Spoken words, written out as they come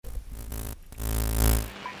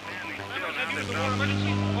use the water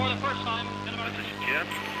emergency for the first time in about... This is Jim,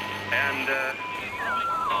 and,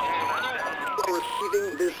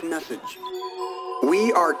 Receiving this message.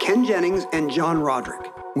 We are Ken Jennings and John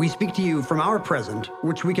Roderick. We speak to you from our present,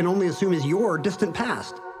 which we can only assume is your distant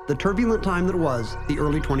past, the turbulent time that was the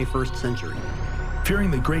early 21st century.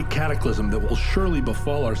 Fearing the great cataclysm that will surely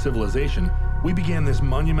befall our civilization, we began this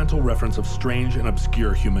monumental reference of strange and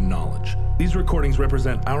obscure human knowledge. These recordings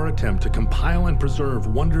represent our attempt to compile and preserve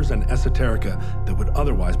wonders and esoterica that would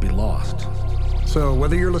otherwise be lost. So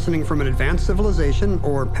whether you're listening from an advanced civilization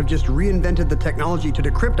or have just reinvented the technology to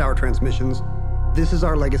decrypt our transmissions, this is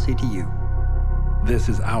our legacy to you. This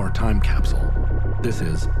is our time capsule. This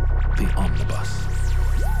is the Omnibus.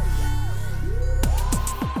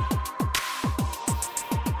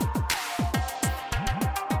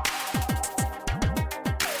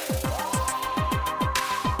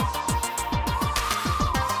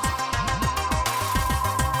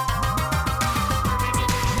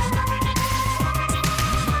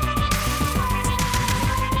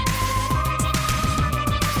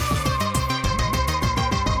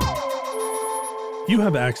 You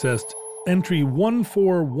have accessed entry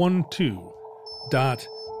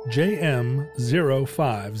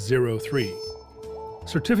 1412.jm0503,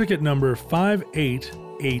 certificate number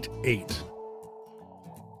 5888.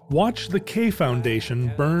 Watch the K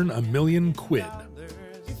Foundation burn $1 million.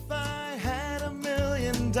 If I had $1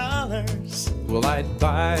 million, well, I'd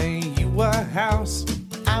buy you a house.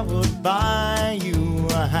 I would buy you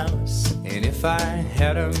a house. And if I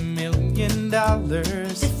had $1 million,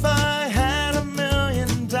 if I had $1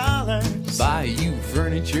 million, buy you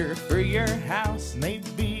furniture for your house,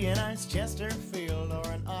 maybe a nice Chesterfield or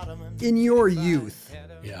an ottoman. In your youth,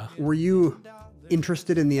 Yeah. were you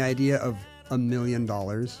interested in the idea of $1 million?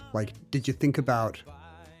 Like, did you think about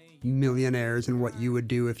millionaires and what you would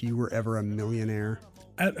do if you were ever a millionaire?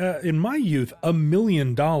 In my youth, $1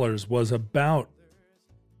 million was about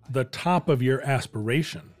the top of your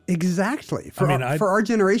aspiration. Exactly. For I mean, our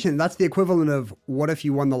generation, that's the equivalent of what if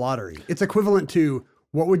you won the lottery? It's equivalent to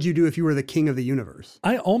what would you do if you were the king of the universe?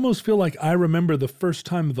 I almost feel like I remember the first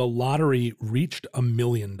time the lottery reached $1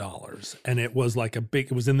 million, and it was like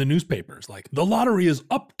it was in the newspapers, like the lottery is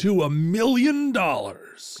up to $1 million.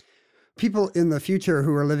 People in the future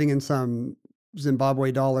who are living in some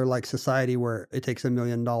Zimbabwe dollar-like society where it takes $1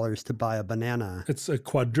 million to buy a banana. It's a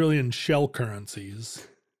quadrillion shell currencies.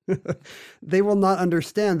 They will not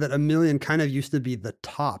understand that $1 million kind of used to be the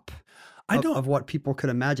top of what people could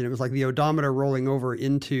imagine. It was like the odometer rolling over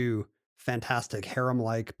into fantastic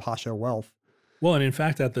harem-like pasha wealth. Well, and in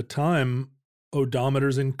fact, at the time,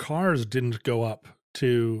 odometers in cars didn't go up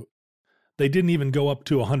to, they didn't even go up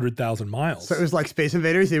to 100,000 miles. So it was like Space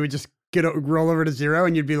Invaders. They would just roll over to zero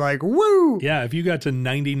and you'd be like, woo! Yeah, if you got to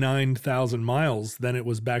 99,000 miles, then it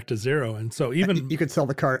was back to zero. And so even you could sell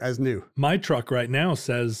the car as new. My truck right now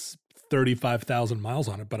says 35,000 miles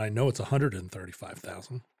on it, but I know it's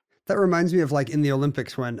 135,000. That reminds me of like in the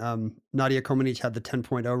Olympics when Nadia Comaneci had the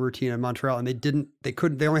 10.0 routine in Montreal and they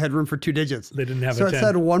only had room for 2 digits. They didn't have so a 10. So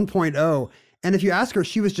it said 1.0. And if you ask her,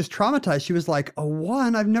 she was just traumatized. She was like, a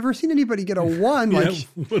 1? I've never seen anybody get a 1. Like, yeah,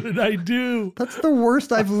 what did I do? That's the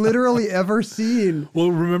worst I've literally ever seen.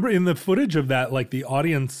 Well, remember in the footage of that, like the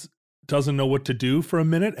audience doesn't know what to do for a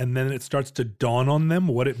minute, and then it starts to dawn on them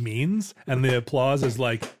what it means. And the applause is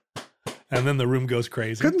like, and then the room goes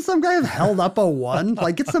crazy. Couldn't some guy have held up a 1?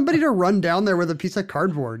 Like, get somebody to run down there with a piece of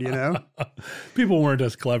cardboard, you know? People weren't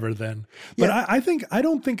as clever then. But yeah. I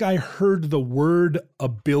don't think I heard the word a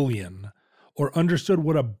billion or understood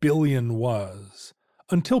what a billion was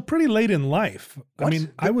until pretty late in life. What? I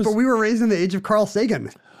mean, But we were raised in the age of Carl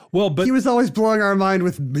Sagan. Well, but he was always blowing our mind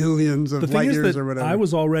with millions of light years or whatever. I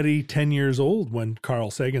was already 10 years old when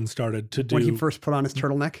Carl Sagan started to do... When he first put on his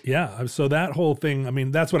turtleneck? Yeah. So that whole thing, I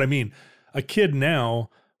mean, that's what I mean. A kid now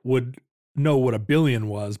would know what a billion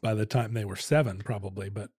was by the time they were 7, probably.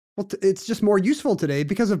 But well, it's just more useful today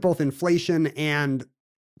because of both inflation and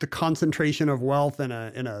the concentration of wealth and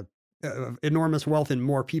enormous wealth in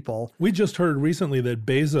more people. We just heard recently that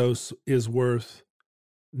Bezos is worth,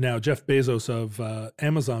 now Jeff Bezos of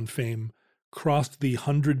Amazon fame crossed the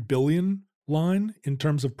 100 billion line in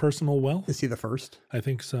terms of personal wealth. Is he the first? I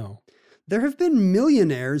think so. There have been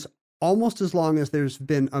millionaires almost as long as there's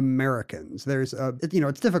been Americans. There's,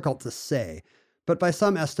 it's difficult to say, but by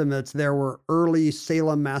some estimates, there were early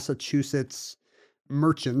Salem, Massachusetts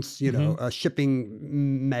merchants,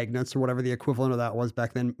 shipping magnates or whatever the equivalent of that was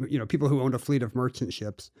back then, people who owned a fleet of merchant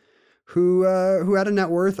ships who had a net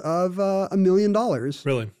worth of $1 million.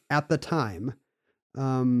 Really? At the time.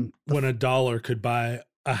 When $1 could buy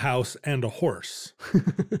a house and a horse.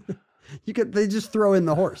 They just throw in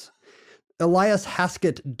the horse. Elias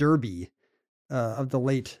Haskett Derby of the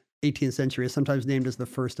late 18th century is sometimes named as the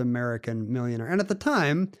first American millionaire. And at the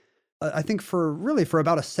time, I think for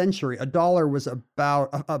about a century, $1 was about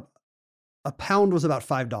a pound was about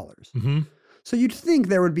 $5. Mm-hmm. So you'd think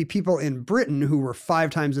there would be people in Britain who were 5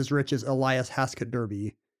 times as rich as Elias Haskett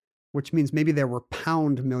Derby, which means maybe there were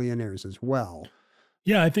pound millionaires as well.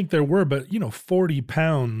 Yeah, I think there were, but 40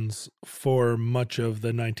 pounds for much of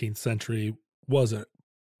the 19th century was a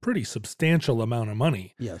pretty substantial amount of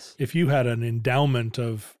money. Yes. If you had an endowment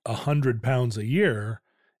of 100 pounds a year,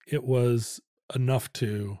 it was enough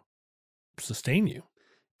to sustain you.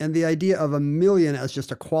 And the idea of $1 million as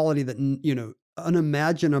just a quality that,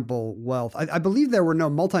 unimaginable wealth. I believe there were no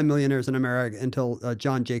multimillionaires in America until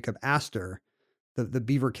John Jacob Astor, the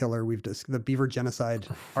beaver killer the beaver genocide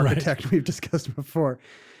architect we've discussed before.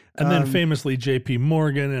 And then famously J.P.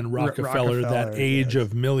 Morgan and Rockefeller, that age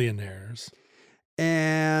of millionaires.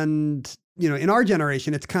 And, in our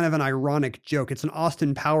generation, it's kind of an ironic joke. It's an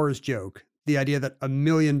Austin Powers joke. The idea that $1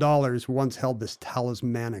 million once held this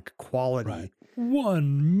talismanic quality. Right.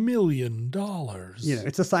 $1 million.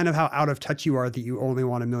 It's a sign of how out of touch you are that you only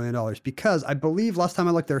want $1 million, because I believe last time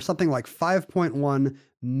I looked, there's something like 5.1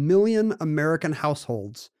 million American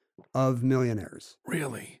households of millionaires.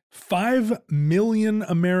 Really? 5 million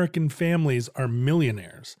American families are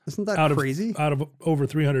millionaires. Isn't that crazy? Out of over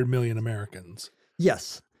 300 million Americans.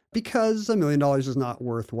 Yes, because $1 million is not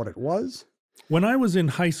worth what it was. When I was in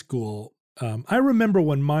high school, I remember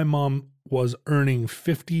when my mom was earning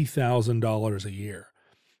 $50,000 a year.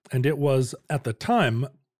 And it was, at the time,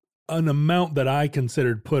 an amount that I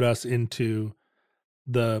considered put us into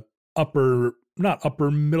the not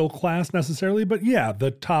upper middle class necessarily, but yeah,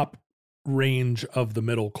 the top range of the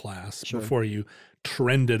middle class. Sure. Before you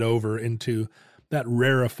trended over into that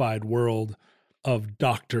rarefied world of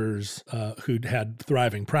doctors who'd had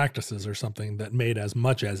thriving practices or something that made as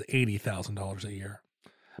much as $80,000 a year.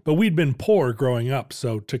 But we'd been poor growing up,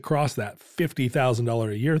 so to cross that $50,000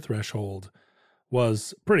 a year threshold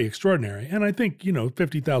was pretty extraordinary. And I think,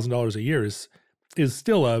 $50,000 a year is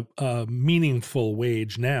still a meaningful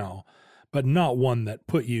wage now, but not one that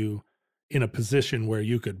put you in a position where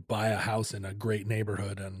you could buy a house in a great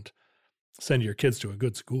neighborhood and send your kids to a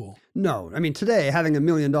good school. No, I mean, today having $1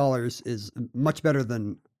 million is much better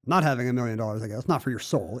than not having $1 million, I guess. Not for your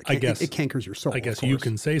soul. It cankers your soul. I guess you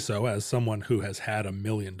can say so as someone who has had $1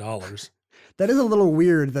 million. That is a little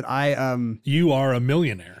weird that you are a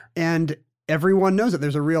millionaire. And everyone knows it.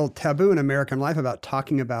 There's a real taboo in American life about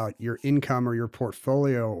talking about your income or your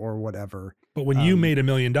portfolio or whatever. But when you made $1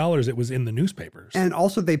 million, it was in the newspapers. And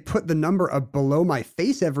also they put the number below my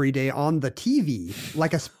face every day on the TV,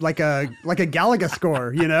 like a Galaga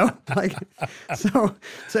score,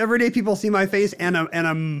 so every day people see my face and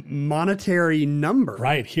a monetary number.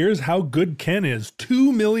 Right. Here's how good Ken is.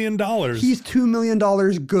 $2 million. He's $2 million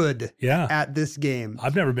good yeah. at this game.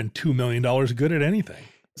 I've never been $2 million good at anything.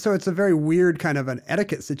 So it's a very weird kind of an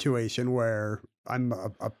etiquette situation where I'm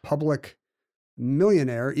a public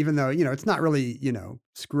millionaire, even though, it's not really,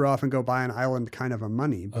 screw off and go buy an island kind of a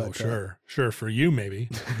money. But, Sure. For you, maybe.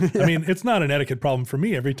 Yeah. I mean, it's not an etiquette problem for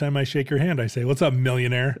me. Every time I shake your hand, I say, "What's up,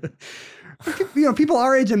 millionaire?" People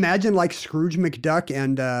our age imagine like Scrooge McDuck.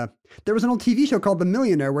 And there was an old TV show called The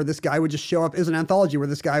Millionaire where this guy would just show up as an anthology where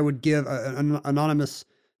this guy would give an anonymous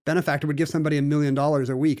benefactor would give somebody $1 million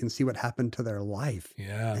a week and see what happened to their life.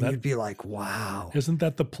 Yeah. And you'd be like, wow. Isn't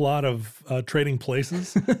that the plot of Trading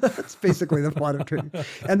Places? That's basically the plot of Trading.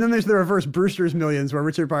 And then there's the reverse Brewster's Millions where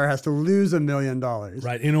Richard Pryor has to lose $1 million.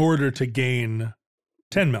 Right. In order to gain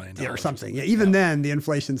 $10 million. Yeah, or something. Yeah. Even then the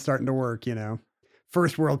inflation's starting to work,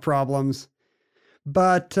 first world problems.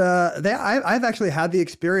 But I've actually had the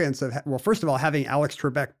experience of, first of all, having Alex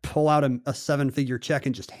Trebek pull out a 7-figure check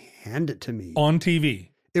and just hand it to me. On TV.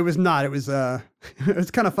 It was not. It was it was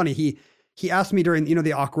kind of funny. He asked me during,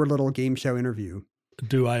 the awkward little game show interview.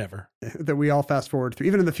 Do I ever? That we all fast forward through.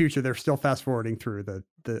 Even in the future, they're still fast forwarding through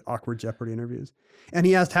the awkward Jeopardy interviews. And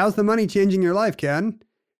he asked, "How's the money changing your life, Ken?"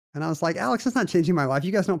 And I was like, "Alex, it's not changing my life.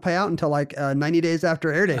 You guys don't pay out until like 90 days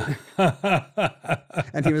after air date."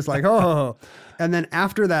 And he was like, "Oh." And then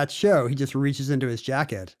after that show, he just reaches into his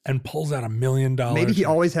jacket and pulls out $1 million. Maybe he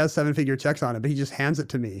always has 7-figure checks on it, but he just hands it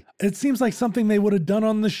to me. It seems like something they would have done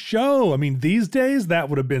on the show. I mean, these days that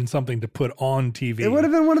would have been something to put on TV. It would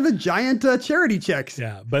have been one of the giant charity checks.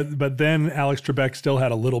 Yeah, but then Alex Trebek still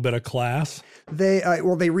had a little bit of class. They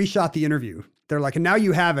reshot the interview. They're like, "And now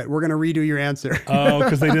you have it. We're going to redo your answer." Oh,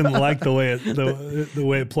 because they didn't like the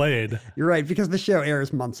way it played. You're right, because the show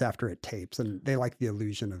airs months after it tapes, and they like the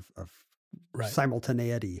illusion of right.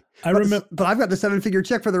 simultaneity. But I've got the 7-figure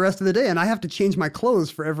check for the rest of the day, and I have to change my clothes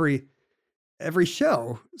for every every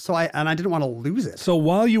show. So I didn't want to lose it. So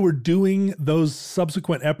while you were doing those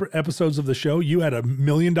subsequent episodes of the show, you had $1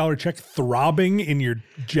 million check throbbing in your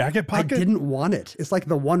jacket pocket? I didn't want it. It's like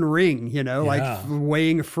the One Ring, like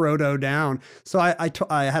weighing Frodo down. So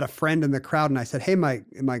I had a friend in the crowd and I said, hey,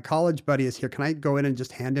 my college buddy is here. Can I go in and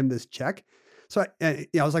just hand him this check? So I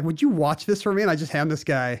was like, would you watch this for me? And I just hand this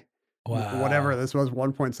guy whatever this was,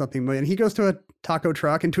 1 point something million. He goes to a taco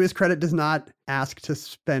truck and to his credit does not ask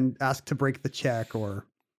to break the check or.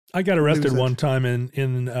 I got arrested one time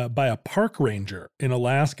in by a park ranger in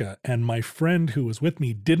Alaska, and my friend who was with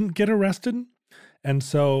me didn't get arrested. And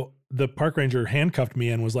so the park ranger handcuffed me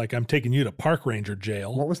and was like, I'm taking you to park ranger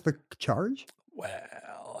jail. What was the charge?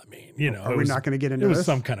 Well, I mean, are we not going to get into this? It was was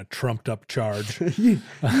some kind of trumped up charge. you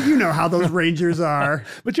know how those rangers are.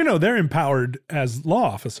 But they're empowered as law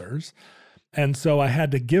officers. And so I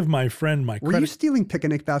had to give my friend my credit. Were you stealing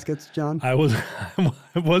picnic baskets, John? I was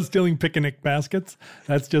stealing picnic baskets.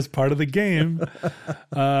 That's just part of the game.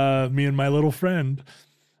 Me and my little friend.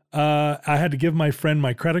 I had to give my friend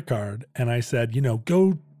my credit card. And I said,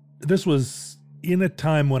 go. This was in a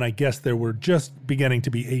time when I guess there were just beginning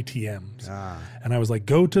to be ATMs. And I was like,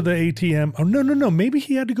 go to the ATM. Oh, no. Maybe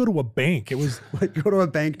he had to go to a bank. It was like, go to a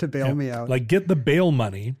bank to bail me out. Like, get the bail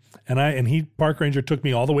money. And park ranger took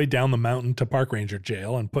me all the way down the mountain to park ranger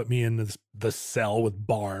jail and put me in the cell with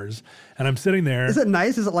bars. And I'm sitting there. Is it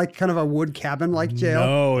nice? Is it like kind of a wood cabin like jail?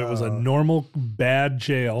 No, it was a normal bad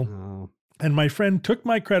jail. Oh. And my friend took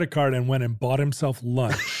my credit card and went and bought himself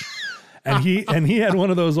lunch. And he had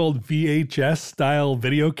one of those old VHS style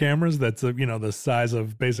video cameras that's the size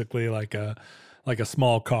of basically like a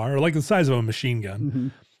small car, or like the size of a machine gun. Mm-hmm.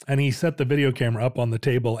 And he set the video camera up on the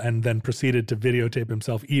table and then proceeded to videotape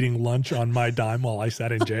himself eating lunch on my dime while I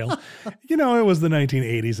sat in jail. It was the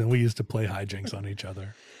 1980s and we used to play hijinks on each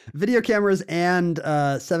other. Video cameras and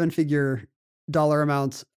 7-figure dollar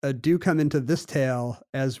amounts do come into this tale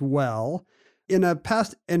as well. In a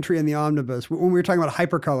past entry in the omnibus, when we were talking about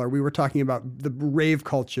hypercolor, we were talking about the rave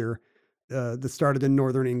culture that started in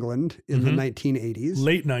Northern England in the 1980s.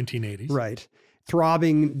 Late 1980s. Right.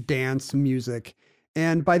 Throbbing dance music.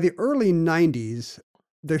 And by the early 90s,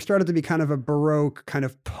 there started to be kind of a Baroque, kind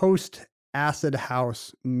of post-acid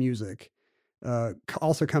house music,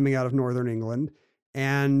 also coming out of Northern England.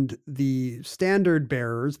 And the standard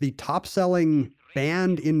bearers, the top-selling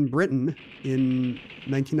band in Britain in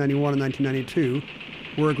 1991 and 1992,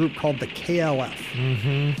 were a group called the KLF.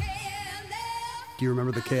 Mm-hmm. Do you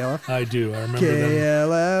remember the KLF? I do. I remember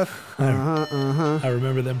KLF. them. I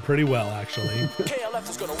remember them pretty well, actually. KLF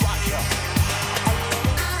is gonna rock you.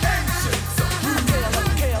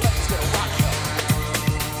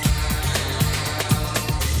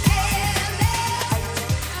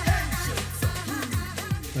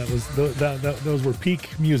 Those were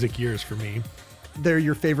peak music years for me. They're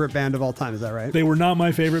your favorite band of all time, is that right? They were not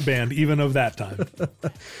my favorite band, even of that time.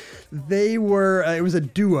 They were, it was a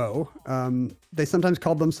duo. They sometimes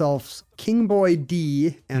called themselves King Boy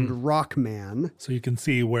D and Rockman. So you can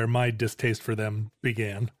see where my distaste for them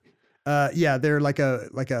began. Yeah, they're like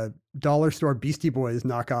a dollar store Beastie Boys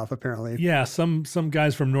knockoff, apparently. Yeah, some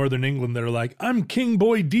guys from Northern England that are like, I'm King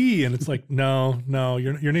Boy D, and it's like, no,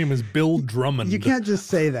 your name is Bill Drummond. You can't just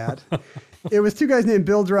say that. It was two guys named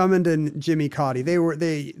Bill Drummond and Jimmy Cauty.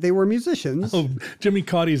 They were musicians. Oh, Jimmy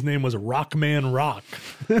Cauty's name was Rockman Rock.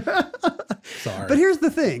 Sorry. But here's the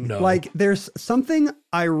thing. No. Like, there's something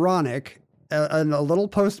ironic and a little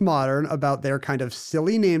postmodern about their kind of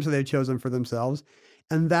silly names that they've chosen for themselves.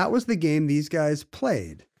 And that was the game these guys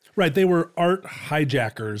played. Right. They were art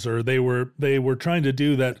hijackers, or they were trying to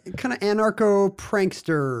do that. Kind of anarcho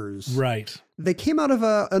pranksters. Right. They came out of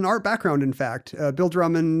an art background, in fact. Bill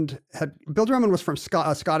Drummond was from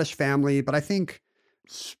a Scottish family, but I think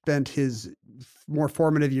spent his more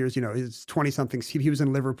formative years, his 20-somethings. He was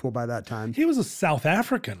in Liverpool by that time. He was a South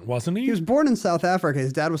African, wasn't he? He was born in South Africa.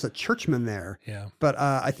 His dad was a churchman there. Yeah. But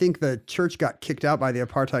I think the church got kicked out by the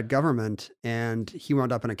apartheid government, and he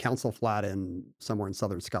wound up in a council flat somewhere in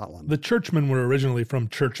southern Scotland. The churchmen were originally from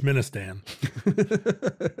Churchministan.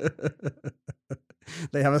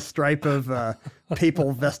 They have a stripe of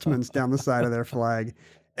papal vestments down the side of their flag.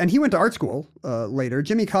 And he went to art school later.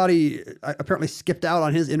 Jimmy Cauty apparently skipped out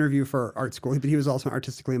on his interview for art school, but he was also an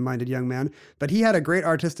artistically minded young man. But he had a great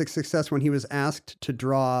artistic success when he was asked to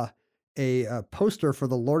draw a poster for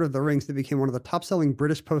The Lord of the Rings that became one of the top-selling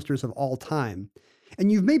British posters of all time. And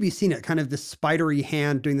you've maybe seen it, kind of this spidery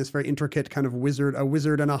hand doing this very intricate kind of a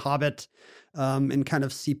wizard and a hobbit in kind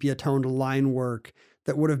of sepia-toned line work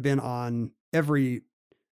that would have been on every,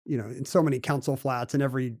 in so many council flats and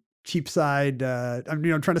every Cheapside,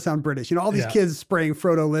 trying to sound British. All these kids spraying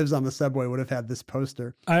Frodo Lives on the subway would have had this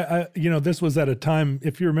poster. This was at a time,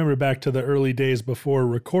 if you remember back to the early days before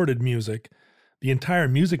recorded music, the entire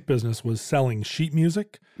music business was selling sheet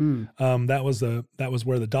music. That was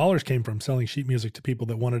where the dollars came from, selling sheet music to people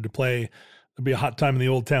that wanted to play There'd be a hot time in the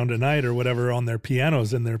old town tonight or whatever on their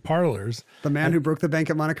pianos in their parlors. The Man Who Broke the Bank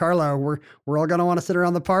at Monte Carlo. We're all going to want to sit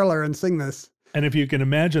around the parlor and sing this. And if you can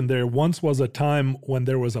imagine, there once was a time when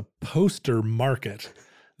there was a poster market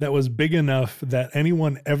that was big enough that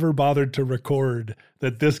anyone ever bothered to record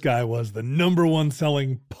that this guy was the #1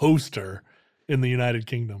 selling poster in the United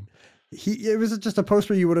Kingdom. It was just a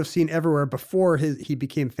poster you would have seen everywhere before he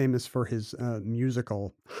became famous for his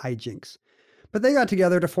musical hijinks. But they got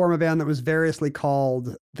together to form a band that was variously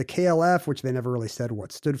called the KLF, which they never really said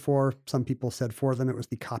what stood for. Some people said for them it was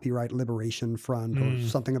the Copyright Liberation Front or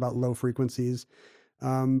something about low frequencies.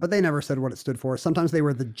 But they never said what it stood for. Sometimes they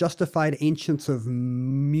were the Justified Ancients of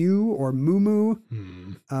Mu or Mumu,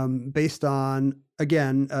 based on,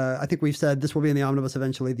 again, I think we've said this will be in the omnibus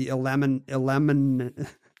eventually, the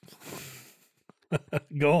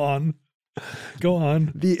Go on.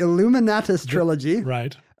 The Illuminatus trilogy.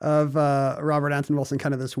 Right. Of Robert Anton Wilson,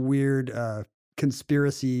 kind of this weird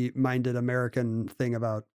conspiracy-minded American thing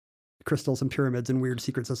about crystals and pyramids and weird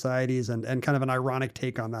secret societies and kind of an ironic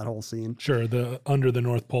take on that whole scene. Sure, the under the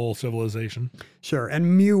North Pole civilization. Sure,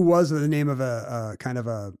 and Mu was the name of a kind of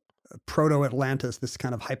a proto-Atlantis, this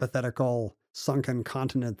kind of hypothetical sunken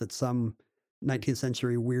continent that some 19th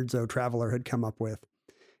century weirdo traveler had come up with.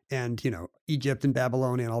 And, Egypt and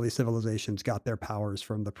Babylonia and all these civilizations got their powers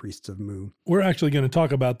from the priests of Mu. We're actually going to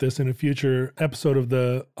talk about this in a future episode of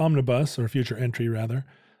the Omnibus, or future entry rather,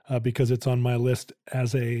 because it's on my list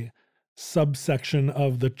as a subsection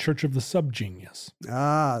of the Church of the Subgenius.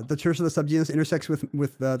 Ah, the Church of the Subgenius intersects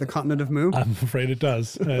with the continent of Mu? I'm afraid it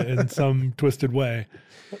does, in some twisted way.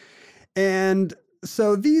 And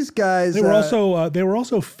so these guys... They were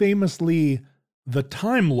also famously... the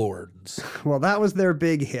Time Lords. Well, that was their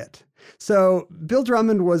big hit. So Bill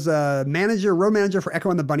Drummond was a road manager for Echo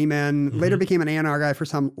and the Bunnymen, later became an A&R guy for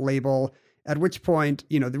some label, at which point,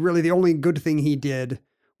 really the only good thing he did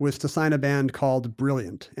was to sign a band called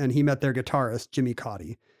Brilliant. And he met their guitarist, Jimmy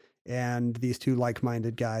Cauty. And these two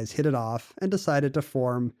like-minded guys hit it off and decided to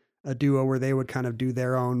form a duo where they would kind of do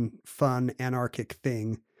their own fun, anarchic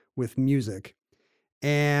thing with music.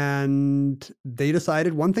 And they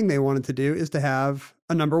decided one thing they wanted to do is to have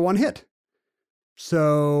a #1 hit.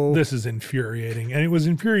 So this is infuriating. And it was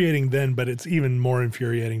infuriating then, but it's even more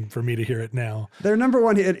infuriating for me to hear it now. Their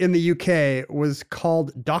 #1 hit in the UK was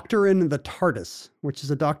called Doctor in the TARDIS, which is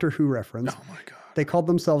a Doctor Who reference. Oh my God. They called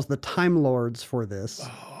themselves the Time Lords for this.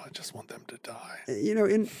 Oh, I just want them to die.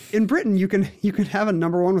 In Britain, you can have a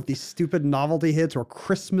 #1 with these stupid novelty hits or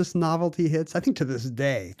Christmas novelty hits. I think to this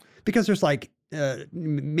day, because there's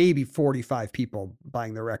maybe 45 people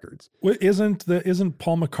buying the records. Well, isn't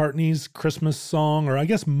Paul McCartney's Christmas song, or I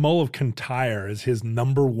guess Mull of Kintyre is his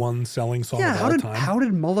 #1 selling song of all time? How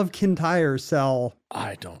did Mull of Kintyre sell?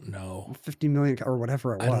 I don't know. 50 million or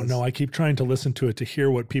whatever it was. I don't know. I keep trying to listen to it to hear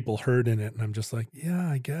what people heard in it, and I'm just like, yeah,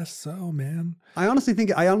 I guess so, man. I honestly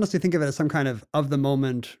think of it as some kind of the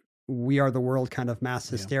moment, we are the world kind of mass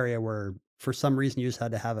hysteria where for some reason you just had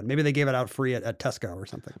to have it. Maybe they gave it out free at Tesco or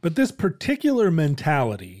something. But this particular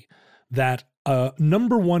mentality that a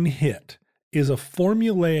 #1 hit is a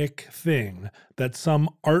formulaic thing that some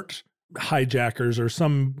art hijackers or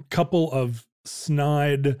some couple of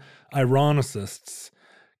snide ironicists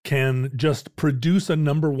can just produce a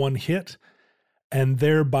 #1 hit and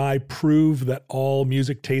thereby prove that all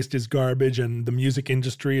music taste is garbage and the music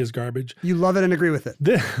industry is garbage. You love it and agree with it.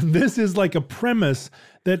 This is like a premise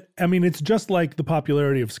that, it's just like the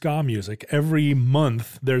popularity of ska music. Every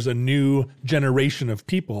month there's a new generation of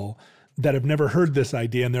people that have never heard this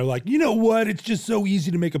idea and they're like, you know what? It's just so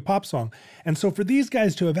easy to make a pop song. And so for these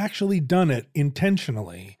guys to have actually done it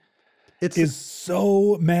intentionally is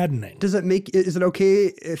so maddening. Is it okay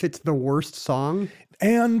if it's the worst song?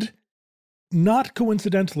 And not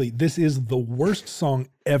coincidentally, this is the worst song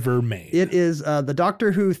ever made. It is the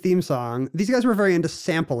Doctor Who theme song. These guys were very into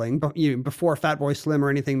sampling, before Fatboy Slim or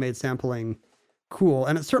anything made sampling cool.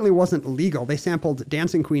 And it certainly wasn't legal. They sampled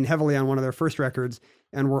Dancing Queen heavily on one of their first records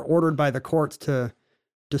and were ordered by the courts to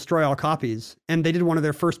destroy all copies. And they did one of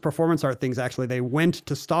their first performance art things, actually. They went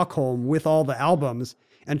to Stockholm with all the albums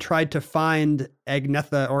and tried to find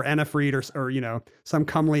Agnetha or Anna Fried or some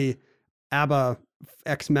comely ABBA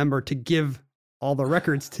ex-member to give all the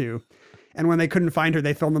records to. And when they couldn't find her,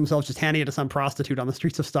 they filmed themselves just handing it to some prostitute on the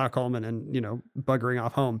streets of Stockholm and buggering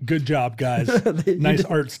off home. Good job, guys. Nice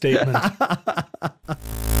art statement.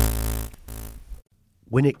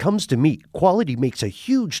 When it comes to meat, quality makes a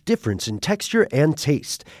huge difference in texture and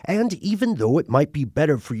taste. And even though it might be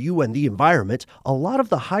better for you and the environment, a lot of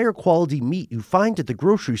the higher quality meat you find at the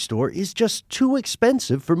grocery store is just too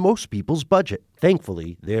expensive for most people's budget.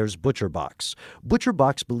 Thankfully, there's ButcherBox.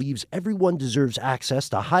 ButcherBox believes everyone deserves access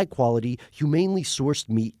to high-quality, humanely sourced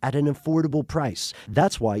meat at an affordable price.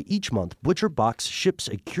 That's why each month, ButcherBox ships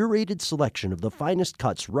a curated selection of the finest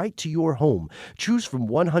cuts right to your home. Choose from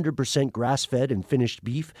 100% grass-fed and finished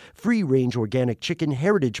beef, free-range organic chicken,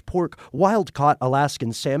 heritage pork, wild-caught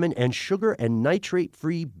Alaskan salmon, and sugar and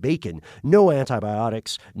nitrate-free bacon. No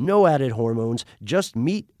antibiotics, no added hormones, just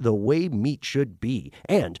meat the way meat should be.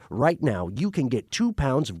 And right now, you can get 2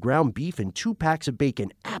 pounds of ground beef and 2 packs of bacon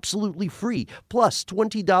absolutely free, plus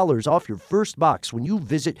 $20 off your first box when you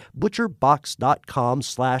visit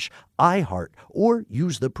butcherbox.com/iHeart or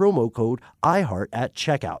use the promo code iHeart at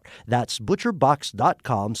checkout. That's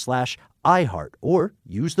butcherbox.com/iHeart or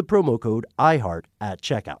use the promo code iHeart at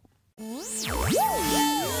checkout.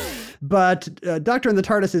 But Doctor and the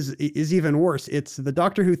TARDIS is even worse. It's the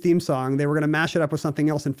Doctor Who theme song. They were going to mash it up with something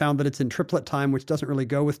else and found that it's in triplet time, which doesn't really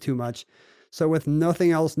go with too much. So with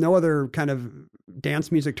nothing else, no other kind of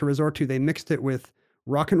dance music to resort to, they mixed it with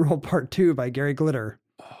Rock and Roll Part 2 by Gary Glitter.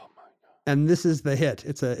 Oh my God. And this is the hit.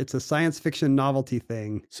 It's a science fiction novelty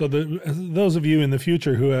thing. So those of you in the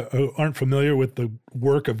future who aren't familiar with the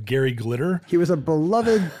work of Gary Glitter. He was a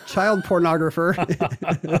beloved child pornographer.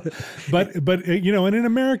 but and in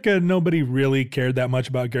America, nobody really cared that much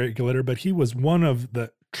about Gary Glitter, but he was one of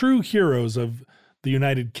the true heroes of the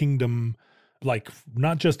United Kingdom, like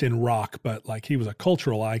not just in rock, but like he was a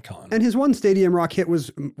cultural icon. And his one stadium rock hit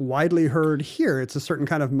was widely heard here. It's a certain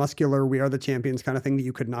kind of muscular, we are the champions kind of thing that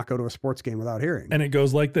you could not go to a sports game without hearing. And it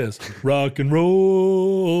goes like this: rock and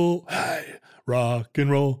roll, hey, rock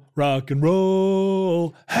and roll,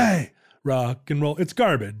 hey, rock and roll. It's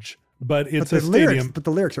garbage, but it's a stadium. But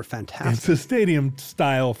the lyrics are fantastic. It's a stadium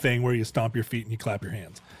style thing where you stomp your feet and you clap your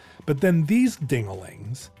hands. But then these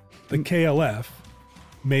dinglings, the KLF,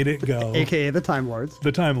 made it go. AKA the Time Lords.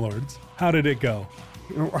 The Time Lords. How did it go?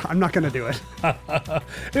 I'm not going to do it.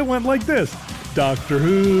 It went like this. Doctor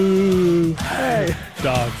Who. Hey.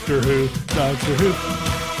 Doctor Who. Doctor Who.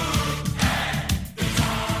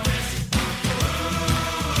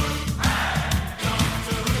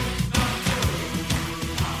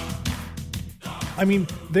 I mean,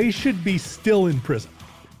 they should be still in prison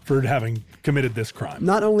for having committed this crime.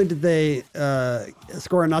 Not only did they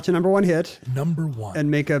score a notch a #1 hit, #1, and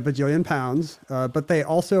make a bajillion pounds, but they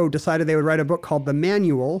also decided they would write a book called The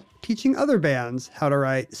Manual, teaching other bands how to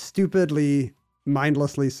write stupidly,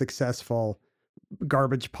 mindlessly successful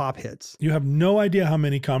garbage pop hits. You have no idea how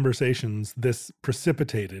many conversations this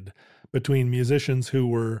precipitated between musicians who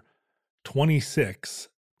were 26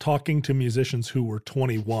 talking to musicians who were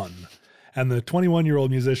 21. And the 21-year-old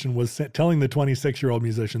musician was telling the 26-year-old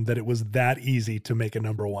musician that it was that easy to make a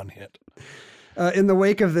 #1 hit. In the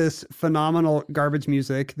wake of this phenomenal garbage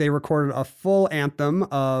music, they recorded a full anthem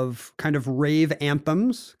of kind of rave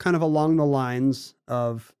anthems, kind of along the lines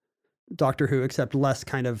of Doctor Who, except less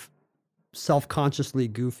kind of self-consciously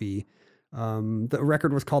goofy. The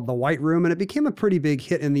record was called The White Room, and it became a pretty big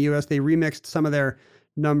hit in the US. They remixed some of their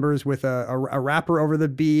numbers with a rapper over the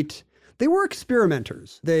beat. They were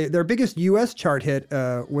experimenters. Their biggest U.S. chart hit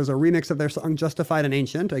was a remix of their song Justified and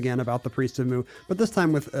Ancient, again about the Priests of Mu, but this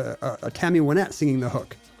time with a Tammy Wynette singing the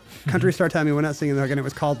hook. Country star Tammy Wynette singing the hook, and it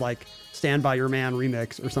was called like Stand By Your Man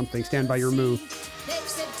remix or something, Stand By Your Mu.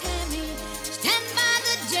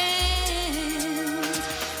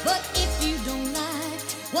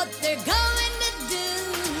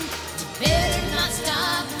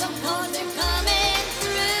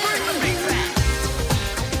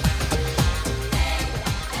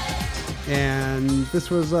 And this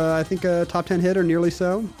was, I think, a top 10 hit or nearly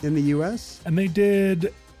so in the U.S. And they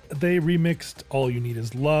remixed All You Need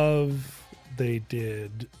Is Love. They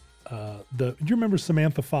did, do you remember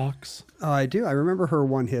Samantha Fox? Oh, I do. I remember her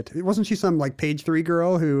one hit. Wasn't she some like page 3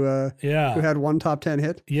 girl who had one top 10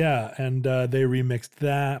 hit? Yeah, and they remixed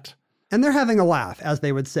that. And they're having a laugh, as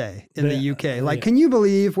they would say in the UK. Like, can you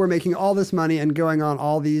believe we're making all this money and going on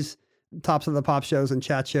all these Tops of the Pop shows and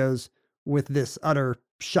chat shows with this utter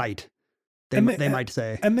shite? They might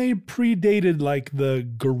say. And they predated like the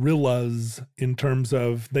Gorillaz in terms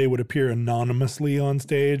of they would appear anonymously on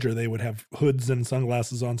stage, or they would have hoods and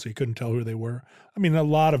sunglasses on so you couldn't tell who they were. I mean, a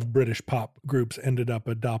lot of British pop groups ended up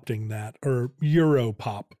adopting that, or Euro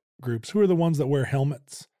pop groups. Who are the ones that wear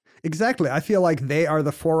helmets? Exactly. I feel like they are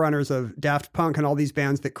the forerunners of Daft Punk and all these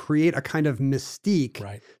bands that create a kind of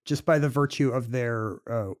mystique just by the virtue of their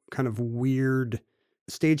kind of weird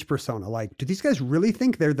stage persona. Like, do these guys really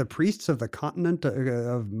think they're the priests of the continent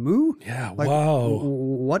of Mu? Yeah, Like, wow.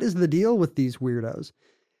 What is the deal with these weirdos?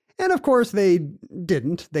 And of course, they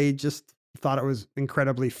didn't. They just thought it was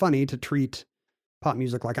incredibly funny to treat pop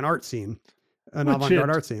music like an art scene, an Which avant-garde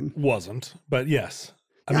it art scene. Wasn't, but yes.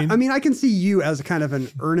 I mean, I can see you as kind of an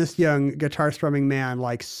earnest young guitar strumming man,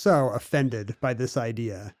 like so offended by this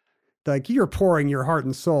idea. Like you're pouring your heart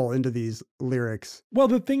and soul into these lyrics. Well,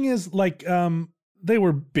 the thing is, like, they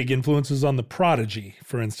were big influences on The Prodigy,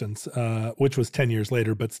 for instance, which was 10 years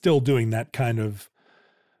later, but still doing that kind of,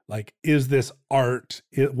 like, is this art?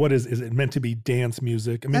 What is it meant to be dance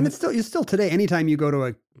music? I mean, And it's still today, anytime you go to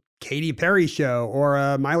a Katy Perry show or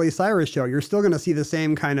a Miley Cyrus show, you're still going to see the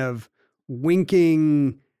same kind of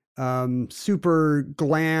winking, super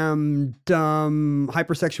glam, dumb,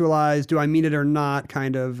 hypersexualized, do I mean it or not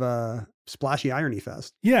kind of splashy irony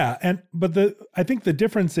fest. yeah. But I think the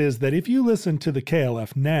difference is that if you listen to the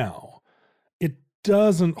KLF now, it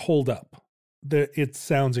doesn't hold up. It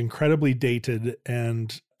sounds incredibly dated.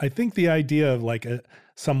 And I think the idea of like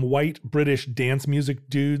some white British dance music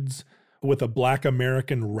dudes with a black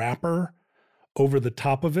American rapper over the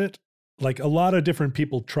top of it, like a lot of different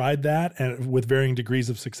people tried that and with varying degrees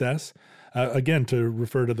of success. Again, to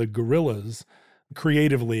refer to the Gorillaz,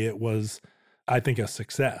 creatively, it was, I think, a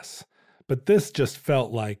success. But this just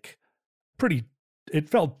felt like it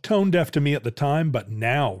felt tone deaf to me at the time, but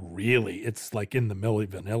now really it's like in the Milli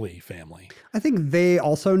Vanilli family. I think they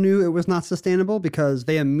also knew it was not sustainable because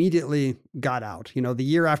they immediately got out. You know, the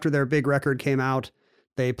year after their big record came out,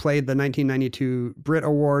 they played the 1992 Brit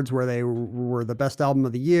Awards where they were the best album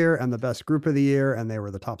of the year and the best group of the year, and they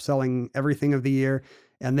were the top selling everything of the year.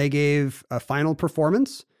 And they gave a final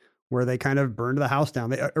performance where they kind of burned the house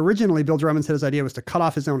down. Originally, Bill Drummond said his idea was to cut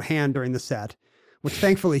off his own hand during the set, which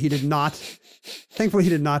thankfully he did not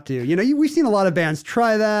do. You know, we've seen a lot of bands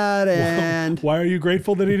try that, and why are you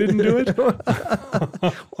grateful that he didn't do it?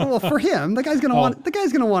 well, for him, the guy's gonna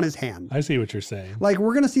want his hand. I see what you're saying. Like,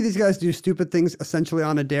 we're gonna see these guys do stupid things essentially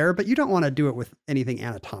on a dare, but you don't want to do it with anything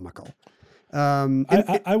anatomical.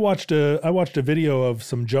 I watched a video of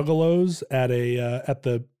some juggalos at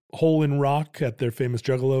the Hole in Rock at their famous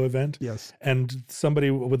Juggalo event. Yes. And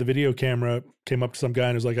somebody with a video camera came up to some guy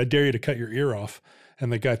and was like, I dare you to cut your ear off.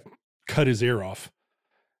 And the guy cut his ear off.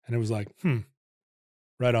 And it was like,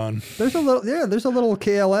 right on. There's a little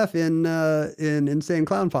KLF in Insane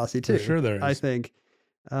Clown Posse too. For sure there is. I think.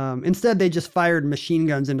 Instead, they just fired machine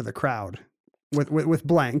guns into the crowd with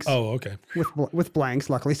blanks. Oh, okay. With blanks.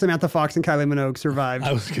 Luckily, Samantha Fox and Kylie Minogue survived.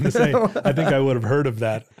 I was going to say, I think I would have heard of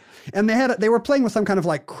that. And they were playing with some kind of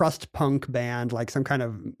like crust punk band, like some kind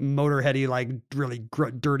of Motorheady, like really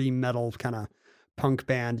dirty metal kind of punk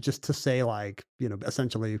band, just to say like, you know,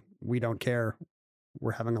 essentially, we don't care.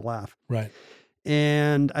 We're having a laugh. Right.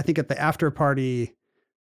 And I think at the after party,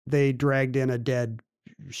 they dragged in a dead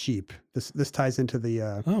sheep. This ties into the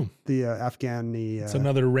Afghani. It's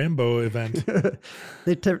another Rambo event.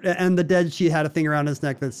 And the dead sheep had a thing around his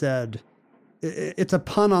neck that said, it's a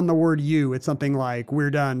pun on the word you. It's something like,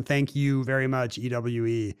 we're done. Thank you very much,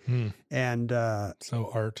 EWE. And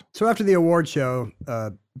so art. So after the award show,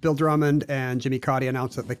 Bill Drummond and Jimmy Cauty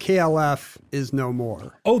announced that the KLF is no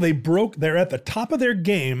more. Oh, they're at the top of their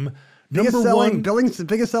game. Biggest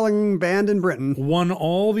selling band in Britain. Won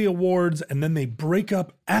all the awards, and then they break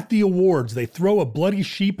up at the awards. They throw a bloody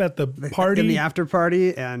sheep at the party. In the after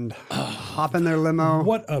party and hop in their limo.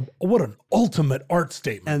 What an ultimate art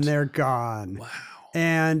statement. And they're gone. Wow.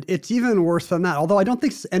 And it's even worse than that. Although I don't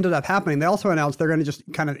think this ended up happening. They also announced they're going to just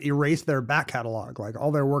kind of erase their back catalog. Like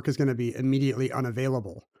all their work is going to be immediately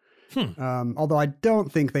unavailable. Although I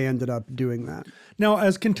don't think they ended up doing that. Now,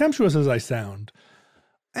 as contemptuous as I sound,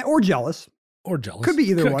 or jealous. Could be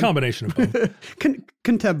either one. Combination of both.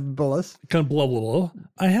 Contemptuous.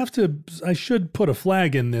 I should put a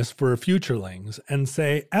flag in this for futurelings and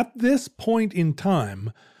say, at this point in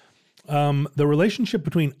time, the relationship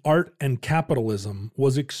between art and capitalism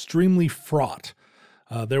was extremely fraught.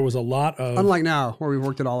 There was a lot of... Unlike now, where we've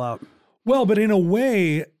worked it all out. Well, but in a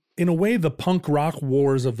way, the punk rock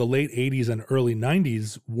wars of the late 80s and early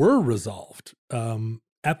 90s were resolved.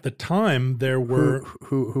 At the time, there were...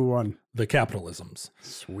 Who won? The capitalisms.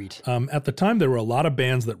 Sweet. At the time, there were a lot of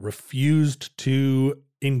bands that refused to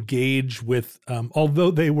engage with,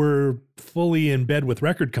 although they were fully in bed with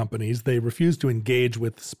record companies, they refused to engage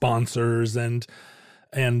with sponsors and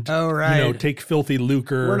take filthy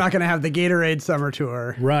lucre. We're not going to have the Gatorade summer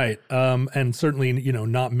tour. Right. And certainly,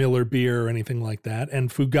 not Miller beer or anything like that.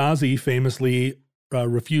 And Fugazi famously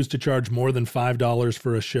refused to charge more than $5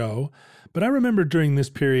 for a show. But I remember during this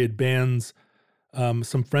period, bands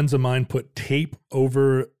Some friends of mine put tape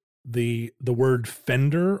over the word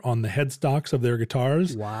Fender on the headstocks of their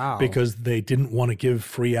guitars. Wow. Because they didn't want to give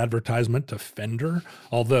free advertisement to Fender,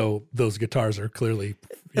 although those guitars are clearly...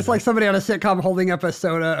 It's like somebody on a sitcom holding up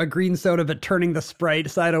a green soda, but turning the Sprite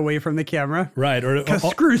side away from the camera. Right. Or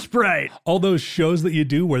screw Sprite. All those shows that you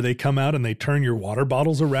do where they come out and they turn your water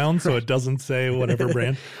bottles around so it doesn't say whatever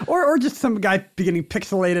brand. Or just some guy getting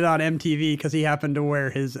pixelated on MTV because he happened to wear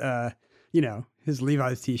his, his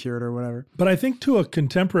Levi's t-shirt or whatever. But I think to a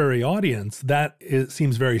contemporary audience,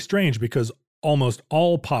 seems very strange because almost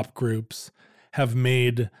all pop groups have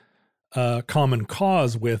made common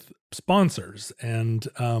cause with sponsors. And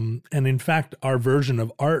in fact, our version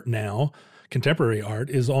of art now, contemporary art,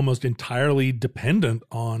 is almost entirely dependent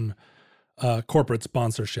on corporate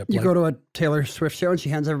sponsorship. You go to a Taylor Swift show and she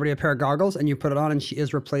hands everybody a pair of goggles and you put it on and she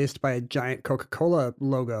is replaced by a giant Coca-Cola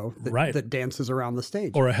logo that dances around the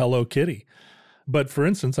stage. Or a Hello Kitty. But for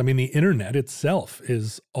instance, I mean, the internet itself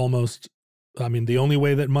is almost, the only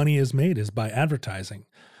way that money is made is by advertising.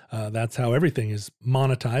 That's how everything is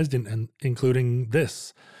monetized, and including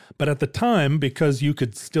this. But at the time, because you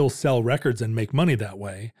could still sell records and make money that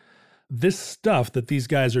way, this stuff that these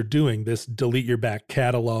guys are doing, this delete your back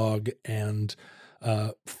catalog and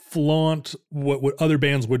flaunt what other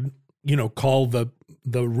bands would, call the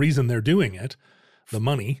reason they're doing it, the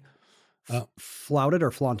money. Flout it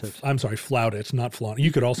or flaunt it? I'm sorry, flout it, not flaunt.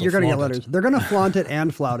 You could also. You're going to get letters. They're going to flaunt it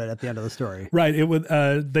and flout it at the end of the story. Right. It would.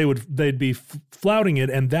 They'd be flouting it,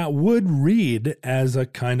 and that would read as a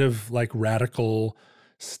kind of like radical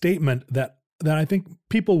statement that I think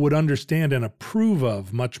people would understand and approve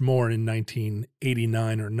of much more in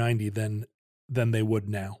 1989 or 90 than they would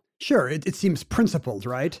now. Sure. It seems principled,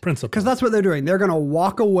 right? Principled. Because that's what they're doing. They're going to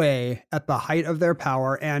walk away at the height of their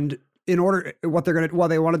power, and what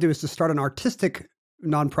they want to do is to start an artistic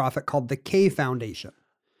nonprofit called the K Foundation.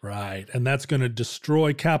 Right. And that's going to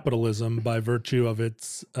destroy capitalism by virtue of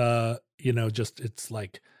its, its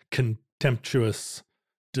like contemptuous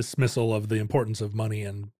dismissal of the importance of money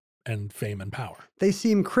and fame and power. They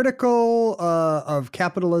seem critical of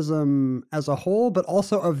capitalism as a whole, but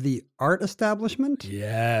also of the art establishment.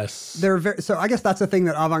 Yes. So I guess that's the thing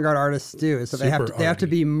that avant-garde artists do, is that they have to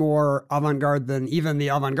be more avant-garde than even the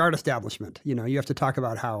avant-garde establishment. You have to talk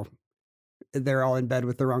about how they're all in bed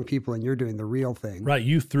with the wrong people and you're doing the real thing. Right.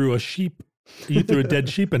 You threw a dead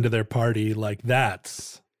sheep into their party. Like,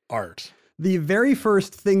 that's art. The very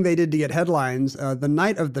first thing they did to get headlines, the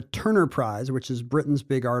night of the Turner Prize, which is Britain's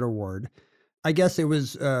big art award, I guess it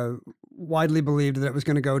was widely believed that it was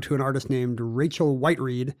going to go to an artist named Rachel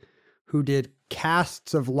Whiteread, who did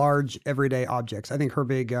casts of large everyday objects. I think her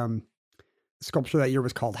big sculpture that year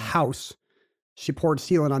was called House. She poured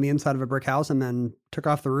sealant on the inside of a brick house and then took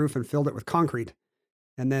off the roof and filled it with concrete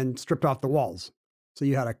and then stripped off the walls. So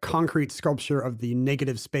you had a concrete sculpture of the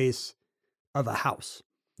negative space of a house.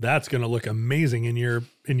 That's going to look amazing in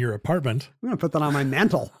your apartment. I'm going to put that on my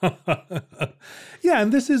mantle. Yeah,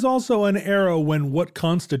 and this is also an era when what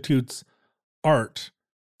constitutes art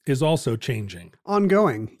is also changing.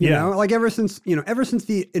 Ongoing, you know, like ever since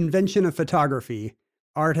the invention of photography,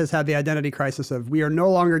 art has had the identity crisis of we are no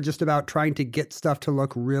longer just about trying to get stuff to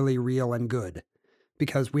look really real and good,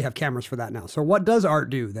 because we have cameras for that now. So what does art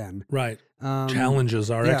do then? Right. Challenges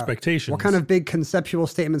our expectations. What kind of big conceptual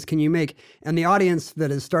statements can you make? And the audience that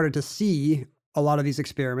has started to see a lot of these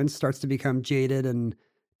experiments starts to become jaded and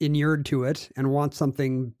inured to it and wants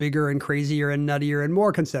something bigger and crazier and nuttier and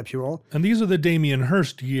more conceptual. And these are the Damien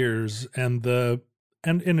Hirst years and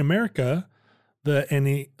in America, the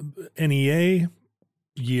NEA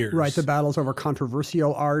years. Right, the battles over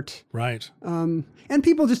controversial art. Right. And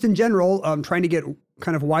people just in general trying to get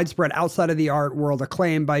kind of widespread outside of the art world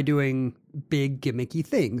acclaim by doing big gimmicky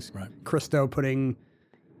things. Right. Christo putting,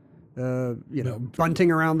 bunting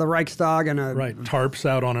around the Reichstag and tarps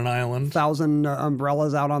out on an island. 1,000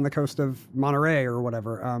 umbrellas out on the coast of Monterey or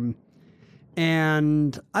whatever.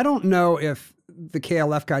 And I don't know if the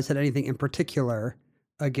KLF guys had anything in particular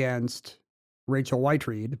against Rachel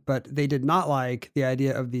Whiteread, but they did not like the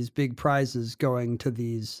idea of these big prizes going to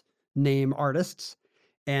these name artists.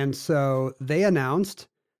 And so they announced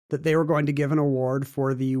that they were going to give an award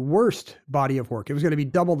for the worst body of work. It was going to be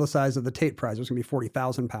double the size of the Tate Prize. It was going to be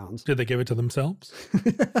 40,000 pounds. Did they give it to themselves?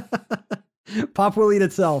 Pop will eat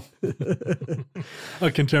itself.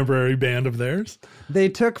 A contemporary band of theirs? They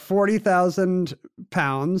took 40,000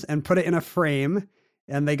 pounds and put it in a frame,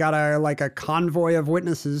 and they got a convoy of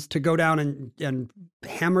witnesses to go down and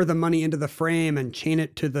hammer the money into the frame and chain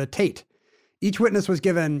it to the Tate. Each witness was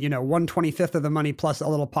given, 1/25 of the money plus a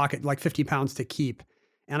little pocket, like 50 pounds to keep.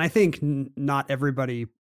 And I think not everybody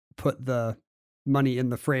put the money in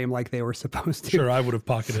the frame like they were supposed to. Sure, I would have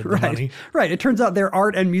pocketed the Right. money. Right. It turns out their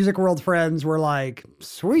art and music world friends were like,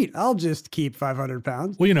 sweet, I'll just keep 500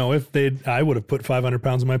 pounds. Well, I would have put 500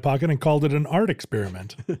 pounds in my pocket and called it an art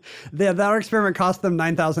experiment. That art experiment cost them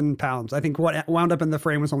 9,000 pounds. I think what wound up in the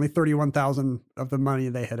frame was only 31,000 of the money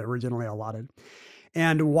they had originally allotted.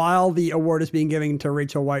 And while the award is being given to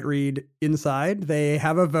Rachel White-Read inside, they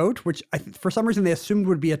have a vote, which for some reason they assumed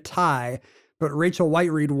would be a tie, but Rachel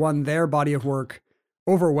White-Read won their body of work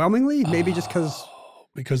overwhelmingly, maybe just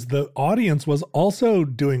because the audience was also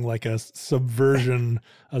doing like a subversion,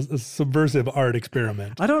 a subversive art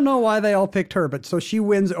experiment. I don't know why they all picked her, but so she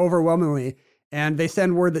wins overwhelmingly, and they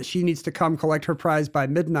send word that she needs to come collect her prize by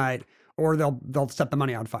midnight, or they'll set the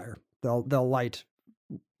money on fire. They'll light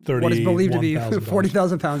what is believed to be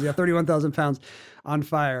 40,000 pounds, 31,000 pounds on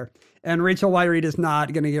fire. And Rachel White-Read is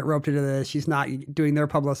not going to get roped into this. She's not doing their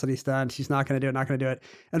publicity stunt. She's not going to do it.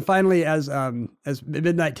 And finally, as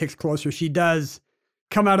midnight ticks closer, she does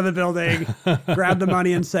come out of the building, grab the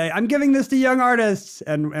money and say, I'm giving this to young artists,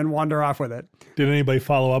 and wander off with it. Did anybody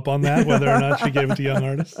follow up on that, whether or not she gave it to young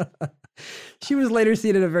artists? She was later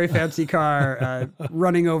seen in a very fancy car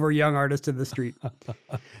running over young artists in the street.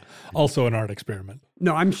 Also an art experiment.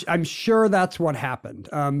 No, I'm sure that's what happened.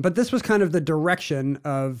 But this was kind of the direction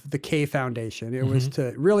of the K Foundation. It was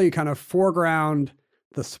to really kind of foreground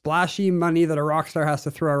the splashy money that a rock star has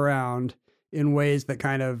to throw around in ways that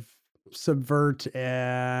kind of subvert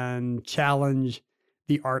and challenge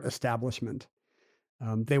the art establishment.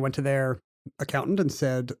 They went to their accountant and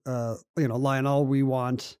said, Lionel, we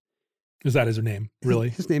want... Is that his name? Really?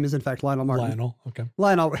 His name is in fact Lionel Martin. Lionel. Okay.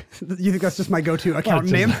 Lionel. You think that's just my go-to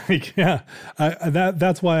accountant name? Like, yeah.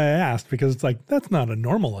 That's why I asked, because it's like, that's not a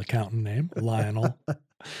normal accountant name, Lionel.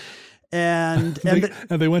 And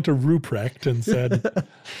they went to Ruprecht and said,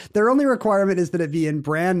 their only requirement is that it be in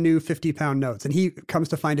brand new 50-pound notes. And he comes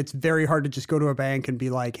to find it's very hard to just go to a bank and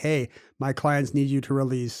be like, hey, my clients need you to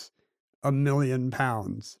release £1 million,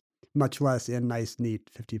 much less in nice, neat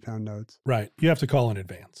 50-pound notes. Right. You have to call in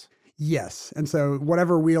advance. Yes. And so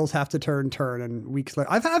whatever wheels have to turn. And weeks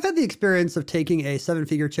later, I've had the experience of taking a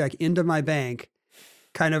 7-figure check into my bank,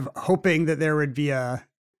 kind of hoping that there would be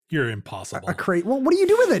You're impossible. Well, what do you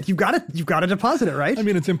do with it? You've got to deposit it, right? I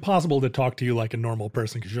mean, it's impossible to talk to you like a normal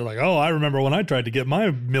person, because you're like, oh, I remember when I tried to get my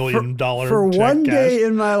 $1 million for check one cashed. day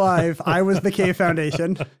in my life, I was the K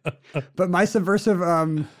Foundation, but my subversive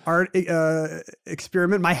art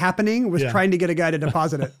experiment, my happening was trying to get a guy to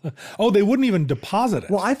deposit it. Oh, they wouldn't even deposit it.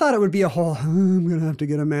 Well, I thought it would be a whole, I'm going to have to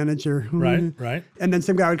get a manager. Right. And then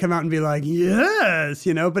some guy would come out and be like, yes,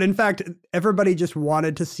 but in fact, everybody just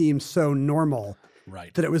wanted to seem so normal.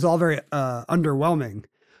 Right. That it was all very underwhelming.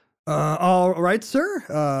 All right, sir.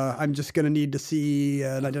 I'm just going to need to see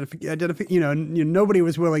an identification. Nobody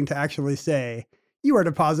was willing to actually say, you are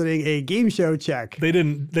depositing a game show check. They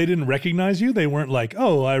didn't recognize you. They weren't like,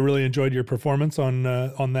 oh, I really enjoyed your performance on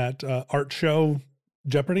that art show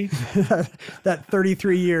Jeopardy. That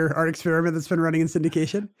 33-year art experiment that's been running in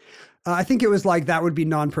syndication. I think it was like that would be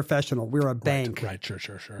non-professional. We're a bank. Right. Sure.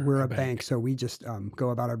 We're a bank. So we just go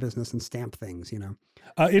about our business and stamp things,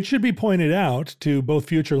 It should be pointed out to both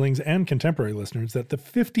futurelings and contemporary listeners that the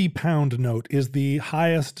 50-pound note is the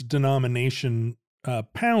highest denomination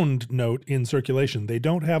pound note in circulation. They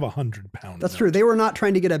don't have 100-pound. That's true. They were not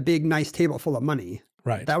trying to get a big, nice table full of money.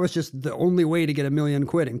 Right. That was just the only way to get £1 million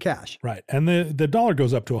in cash. Right. And the dollar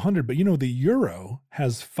goes up to 100, but the euro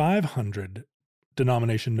has 500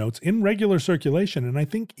 denomination notes in regular circulation. And I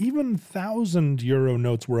think even 1,000 euro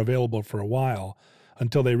notes were available for a while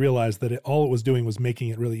until they realized that all it was doing was making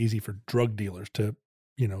it really easy for drug dealers to,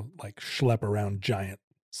 schlep around giant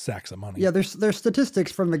sacks of money. Yeah, there's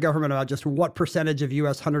statistics from the government about just what percentage of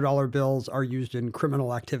U.S. $100 bills are used in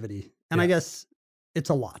criminal activity. And I guess it's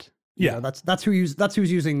a lot. That's who's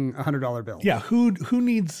using a $100 bill. Yeah, who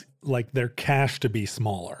needs their cash to be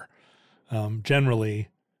smaller? Generally,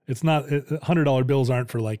 it's not $100 bills aren't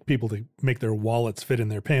for people to make their wallets fit in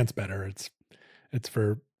their pants better. It's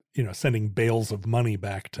for sending bales of money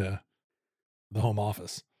back to the home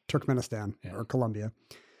office, Turkmenistan or Colombia.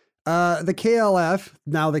 The KLF,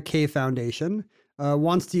 now the K Foundation,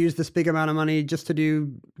 wants to use this big amount of money just to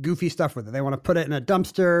do goofy stuff with it. They want to put it in a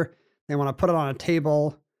dumpster. They want to put it on a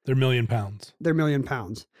table. They're £1 million. They're £1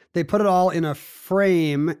 million. They put it all in a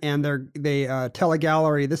frame, and they tell a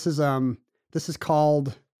gallery this is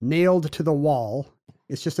called Nailed to the Wall.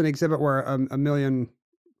 It's just an exhibit where $1 million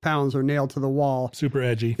pounds are nailed to the wall. Super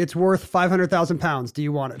edgy. It's worth 500,000 pounds. Do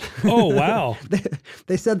you want it? Oh, wow.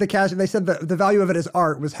 They said the value of it as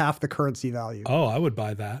art was half the currency value. Oh, I would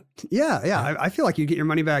buy that. Yeah. I feel like you'd get your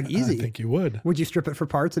money back easy. I think you would. Would you strip it for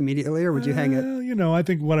parts immediately, or would you hang it? You know, I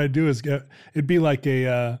think what I'd do is it'd be like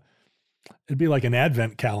an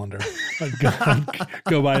advent calendar. I'd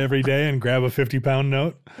go by every day and grab a 50-pound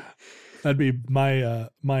note. That'd be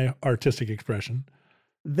my artistic expression.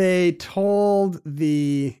 They told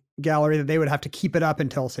the gallery that they would have to keep it up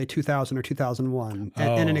until, say, 2000 or 2001.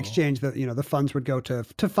 And in exchange, the funds would go to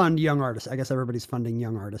fund young artists. I guess everybody's funding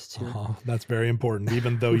young artists here. Oh, that's very important,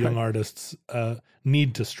 even though young artists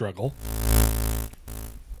need to struggle.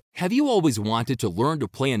 Have you always wanted to learn to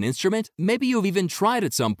play an instrument? Maybe you've even tried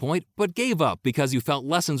at some point, but gave up because you felt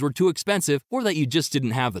lessons were too expensive or that you just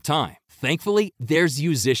didn't have the time. Thankfully, there's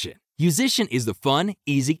Musician. Musician is the fun,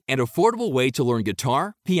 easy, and affordable way to learn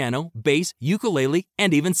guitar, piano, bass, ukulele,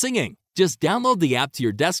 and even singing. Just download the app to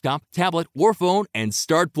your desktop, tablet, or phone and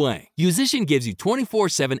start playing. Musician gives you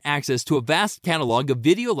 24/7 access to a vast catalog of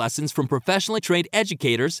video lessons from professionally trained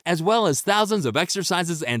educators, as well as thousands of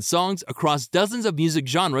exercises and songs across dozens of music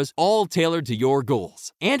genres, all tailored to your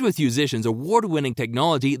goals. And with Musician's award-winning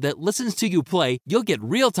technology that listens to you play, you'll get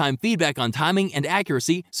real-time feedback on timing and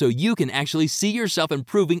accuracy so you can actually see yourself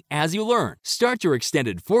improving as you learn. Start your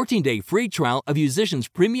extended 14-day free trial of Musician's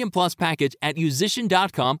Premium Plus package at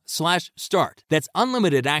musician.com/start. That's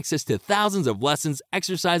unlimited access to thousands of lessons,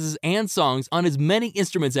 exercises, and songs on as many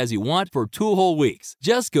instruments as you want for 2 whole weeks.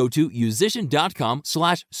 Just go to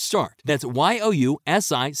musician.com/start. That's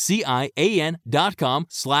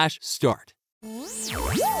YOUSICIAN.com/start.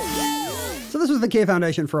 So this was the K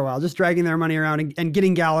Foundation for a while, just dragging their money around and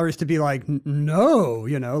getting galleries to be like, no,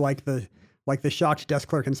 like the shocked desk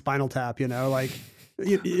clerk in Spinal Tap, like.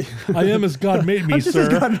 I am as God made me, sir. As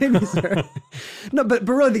God made me, sir. No, but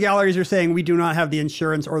really the galleries are saying we do not have the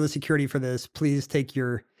insurance or the security for this. Please take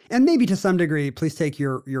and maybe to some degree, please take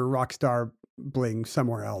your rock star bling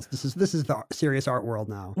somewhere else. This is the serious art world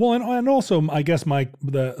now. Well, and also I guess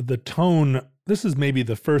the tone. This is maybe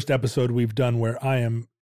the first episode we've done where I am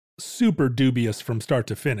super dubious from start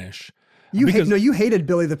to finish. You hated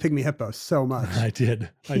Billy the Pygmy Hippo so much. I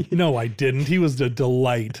did. No, I didn't. He was a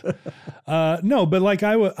delight. No, but like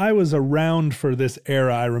I was around for this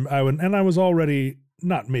era. I was already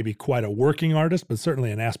not maybe quite a working artist, but certainly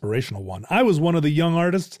an aspirational one. I was one of the young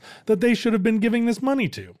artists that they should have been giving this money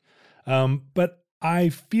to. But I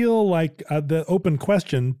feel like the open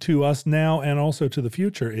question to us now and also to the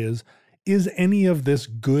future is any of this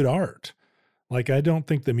good art? Like, I don't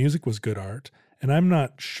think the music was good art. And I'm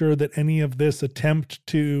not sure that any of this attempt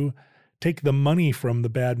to take the money from the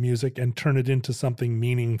bad music and turn it into something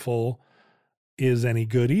meaningful is any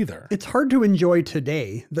good either. It's hard to enjoy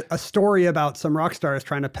today. A story about some rock stars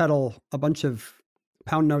trying to peddle a bunch of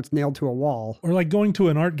pound notes nailed to a wall. Or like going to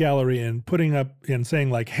an art gallery and putting up and saying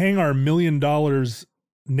like, hang our $1 million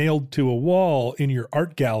nailed to a wall in your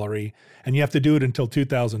art gallery, and you have to do it until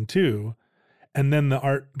 2002. And then the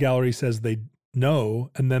art gallery says no,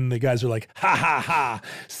 and then the guys are like, ha ha ha,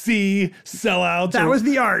 see, sellouts. That was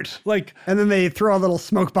the art. Like, and then they throw a little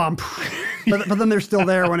smoke bomb, but then they're still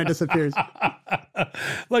there when it disappears.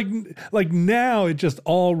 like now it just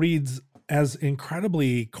all reads as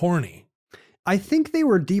incredibly corny. I think they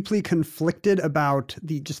were deeply conflicted about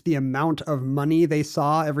the amount of money they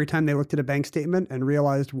saw every time they looked at a bank statement and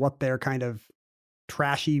realized what their kind of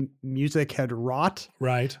trashy music had wrought.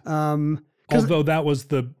 Right. Although that was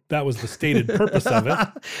the stated purpose of it.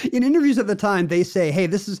 In interviews at the time, they say, hey,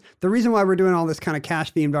 this is the reason why we're doing all this kind of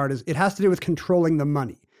cash themed art is it has to do with controlling the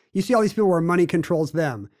money. You see all these people where money controls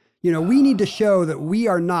them. We need to show that we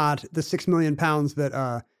are not the 6 million pounds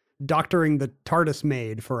that doctoring the TARDIS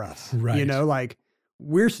made for us. Right. Like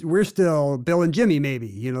we're still Bill and Jimmy,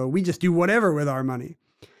 maybe, we just do whatever with our money.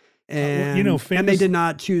 And, and they did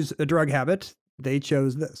not choose a drug habit. They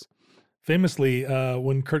chose this. Famously,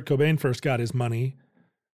 when Kurt Cobain first got his money,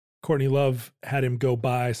 Courtney Love had him go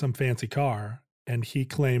buy some fancy car, and he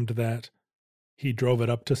claimed that he drove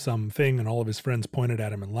it up to something, and all of his friends pointed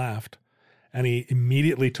at him and laughed, and he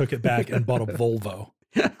immediately took it back and bought a Volvo.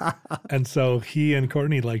 And so he and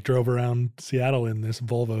Courtney drove around Seattle in this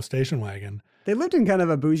Volvo station wagon. They lived in kind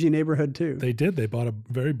of a bougie neighborhood too. They did. They bought a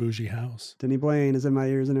very bougie house. Denny Blaine is in my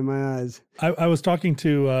ears and in my eyes. I was talking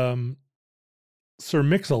to Sir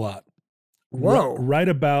Mix-a-Lot. Whoa. Right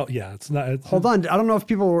about, yeah, it's not. Hold on. I don't know if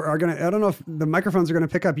I don't know if the microphones are going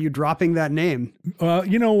to pick up you dropping that name.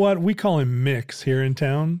 You know what? We call him Mix here in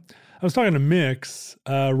town. I was talking to Mix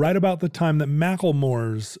right about the time that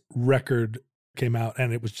Macklemore's record came out,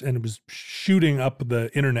 and it was shooting up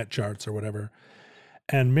the internet charts or whatever.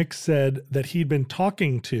 And Mick said that he'd been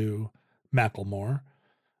talking to Macklemore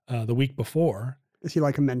the week before. Is he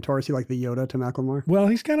like a mentor? Is he like the Yoda to Macklemore? Well,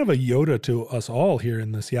 he's kind of a Yoda to us all here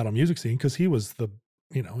in the Seattle music scene because he was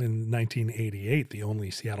in 1988, the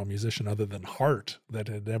only Seattle musician other than Heart that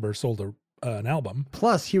had ever sold an album.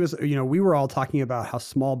 Plus, he was, we were all talking about how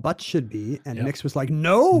small butts should be, and Mix was like,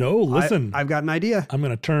 no, listen, I've got an idea. I'm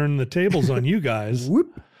going to turn the tables on you guys.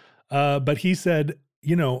 Whoop. But he said,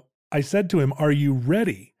 I said to him, are you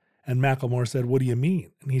ready? And Macklemore said, what do you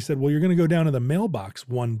mean? And he said, well, you're going to go down to the mailbox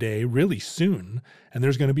one day really soon, and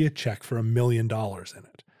there's going to be a check for $1 million in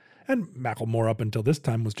it. And Macklemore up until this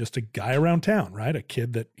time was just a guy around town, right? A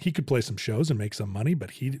kid that he could play some shows and make some money,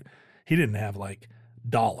 but he didn't have like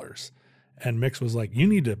dollars. And Mix was like, you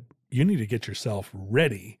need to get yourself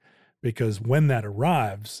ready, because when that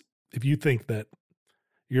arrives, if you think that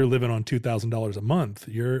you're living on $2,000 a month,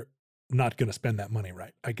 you're not going to spend that money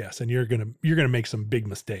right, I guess. And you're going to make some big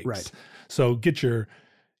mistakes. Right. So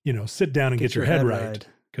sit down and get your head right,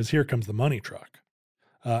 because here comes the money truck.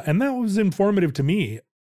 And that was informative to me,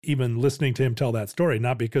 even listening to him tell that story,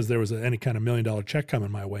 not because there was any kind of $1 million check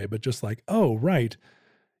coming my way, but just like, oh, right.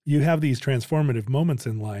 You have these transformative moments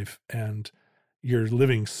in life and you're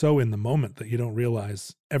living so in the moment that you don't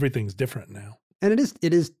realize everything's different now. And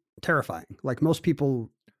it is terrifying. Like most people,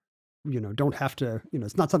 don't have to,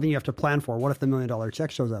 it's not something you have to plan for. What if the $1 million check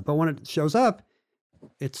shows up? But when it shows up,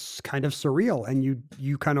 it's kind of surreal. And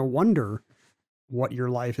you kind of wonder what your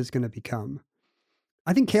life is going to become.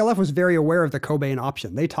 I think KLF was very aware of the Cobain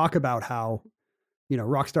option. They talk about how,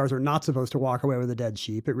 rock stars are not supposed to walk away with a dead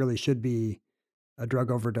sheep. It really should be a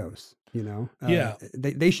drug overdose, Yeah.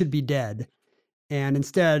 They should be dead. And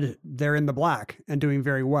instead they're in the black and doing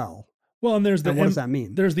very well. Well, and what does that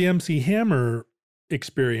mean? There's the MC Hammer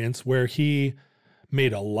experience where he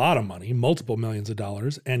made a lot of money, multiple millions of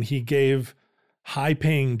dollars, and he gave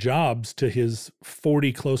high-paying jobs to his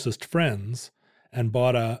 40 closest friends and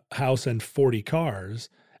bought a house and 40 cars,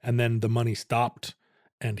 and then the money stopped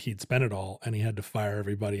and he'd spent it all and he had to fire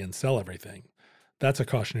everybody and sell everything. That's a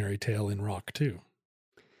cautionary tale in rock too.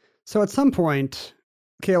 So at some point,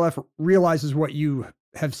 KLF realizes what you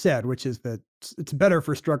have said, which is that it's better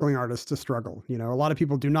for struggling artists to struggle. A lot of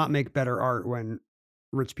people do not make better art when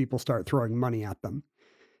rich people start throwing money at them.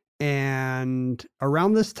 And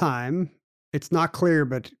around this time, it's not clear,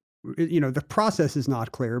 but the process is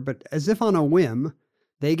not clear, but as if on a whim,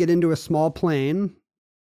 they get into a small plane,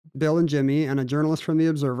 Bill and Jimmy and a journalist from The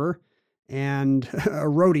Observer and a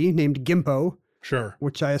roadie named Gimpo. Sure.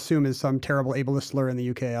 Which I assume is some terrible ableist slur in the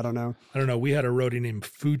UK. I don't know. We had a roadie named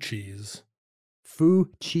Foo Cheese. Foo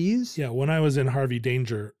Cheese? Yeah, when I was in Harvey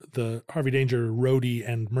Danger, the Harvey Danger roadie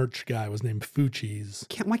and merch guy was named Foo Cheese.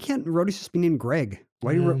 Why can't roadies just be named Greg?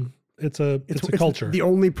 Why do you? It's a culture. The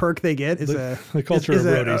only perk they get is the culture of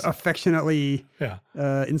roadies. Affectionately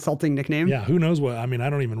insulting nickname. Yeah, who knows what? I mean, I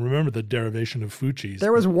don't even remember the derivation of Foo Cheese.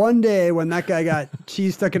 There was one day when that guy got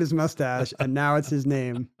cheese stuck in his mustache, and now it's his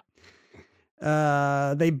name.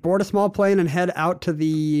 They board a small plane and head out to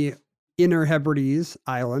the Inner Hebrides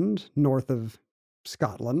Island, north of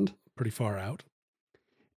Scotland. Pretty far out.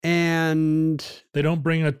 And they don't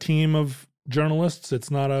bring a team of journalists.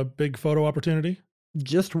 It's not a big photo opportunity.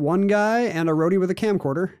 Just one guy and a roadie with a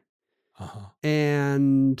camcorder. Uh-huh.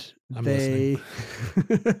 And I'm they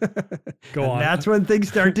Go on. That's when things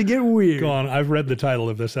start to get weird. Go on. I've read the title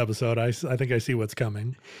of this episode. I think I see what's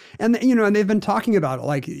coming. And and they've been talking about it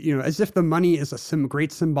like, as if the money is some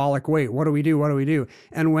great symbolic weight. What do we do? What do we do?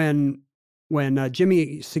 And when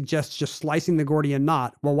Jimmy suggests just slicing the Gordian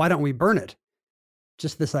knot, well, why don't we burn it?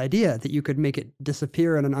 Just this idea that you could make it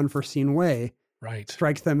disappear in an unforeseen way, right,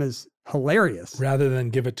 strikes them as hilarious. Rather than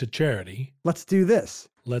give it to charity, let's do this.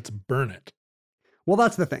 Let's burn it. Well,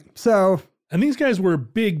 that's the thing. So, and these guys were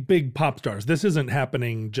big pop stars. This isn't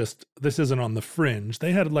happening this isn't on the fringe.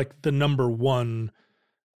 They had like the number 1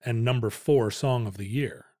 and number 4 song of the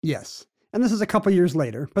year. Yes. And this is a couple years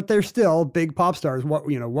later, but they're still big pop stars. What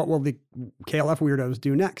will the KLF weirdos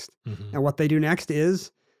do next? Mm-hmm. And what they do next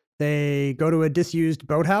is they go to a disused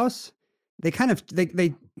boathouse. They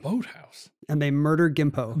boathouse, and they murder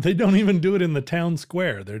Gimpo. They don't even do it in the town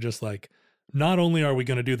square. They're just like, not only are we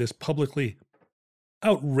going to do this publicly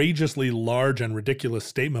outrageously large and ridiculous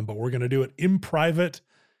statement, but we're going to do it in private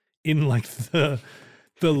in like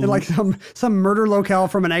in like some murder locale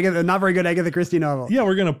from a not very good Agatha Christie novel. Yeah,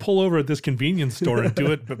 we're going to pull over at this convenience store and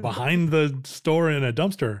do it behind the store in a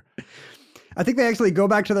dumpster. I think they actually go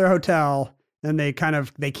back to their hotel and they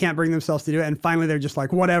can't bring themselves to do it. And finally they're just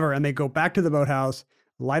like, whatever. And they go back to the boathouse,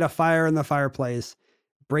 light a fire in the fireplace,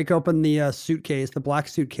 break open the suitcase, the black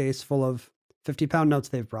suitcase full of 50-pound notes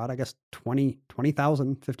they've brought, I guess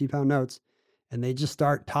 20,000 50-pound notes, and they just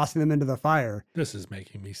start tossing them into the fire. This is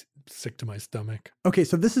making me sick to my stomach. Okay,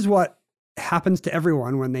 so this is what happens to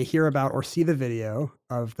everyone when they hear about or see the video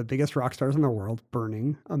of the biggest rock stars in the world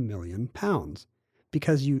burning £1 million,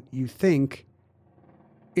 because you think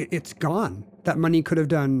it's gone. That money could have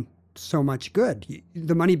done so much good.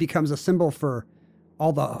 The money becomes a symbol for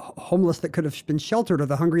all the homeless that could have been sheltered or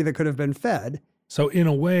the hungry that could have been fed. So in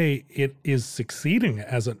a way, it is succeeding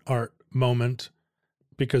as an art moment,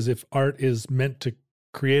 because if art is meant to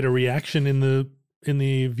create a reaction in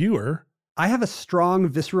the viewer. I have a strong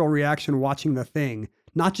visceral reaction watching the thing,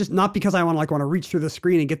 not because I want to reach through the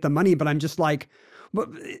screen and get the money, but I'm just like, but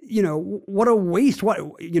what a waste.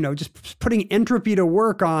 Just putting entropy to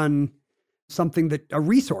work on something a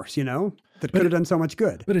resource, that could have done so much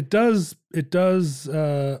good. But it does, it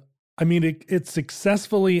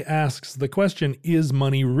successfully asks the question, is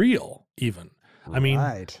money real even?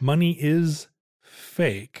 Right. Money is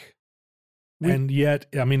fake. And yet,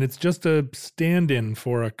 it's just a stand-in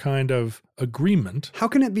for a kind of agreement. How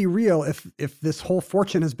can it be real if this whole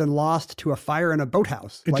fortune has been lost to a fire in a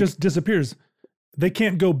boathouse? It just disappears. They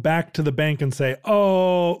can't go back to the bank and say,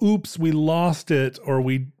 oh, oops, we lost it or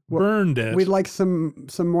we burned it. We'd like some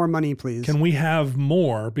more money, please. Can we have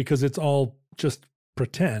more? Because it's all just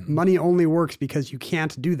pretend. Money only works because you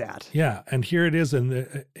can't do that. Yeah, and here it is,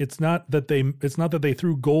 and it's not that they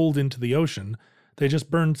threw gold into the ocean. They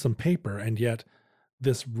just burned some paper, and yet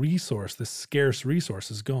this scarce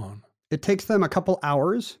resource is gone. It takes them a couple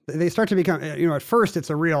hours. They start to become, at first it's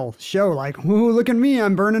a real show, like, ooh, look at me,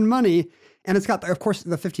 I'm burning money. And it's got, of course,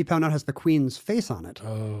 the 50-pound note has the Queen's face on it.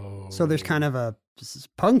 Oh. So there's kind of a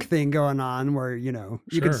punk thing going on where, you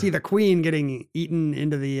can see the Queen getting eaten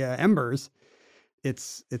into the embers.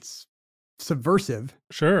 It's subversive.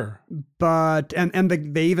 Sure. But,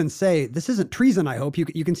 they even say, this isn't treason, I hope.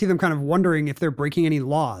 You can see them kind of wondering if they're breaking any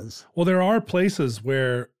laws. Well, there are places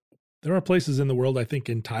in the world, I think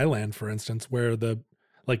in Thailand, for instance, where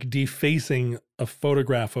defacing a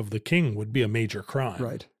photograph of the king would be a major crime.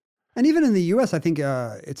 Right. And even in the U.S., I think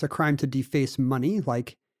it's a crime to deface money.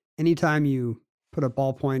 Like anytime you put a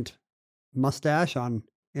ballpoint mustache on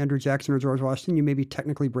Andrew Jackson or George Washington, you may be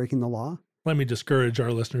technically breaking the law. Let me discourage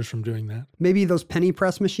our listeners from doing that. Maybe those penny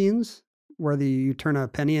press machines where you turn a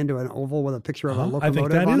penny into an oval with a picture of a locomotive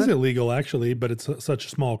on it. I think that is illegal, actually, but it's such a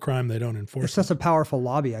small crime they don't enforce it. It's just a powerful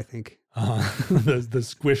lobby, I think. The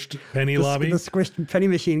squished penny lobby? The squished penny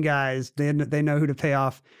machine guys, they know who to pay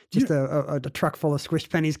off. Just a truck full of squished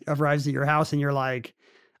pennies arrives at your house and you're like,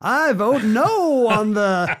 I vote no on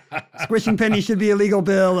the squishing penny should be illegal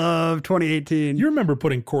bill of 2018. You remember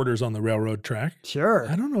putting quarters on the railroad track? Sure.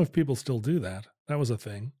 I don't know if people still do that. That was a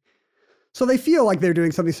thing. So they feel like they're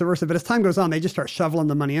doing something subversive, but as time goes on, they just start shoveling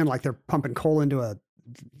the money in like they're pumping coal into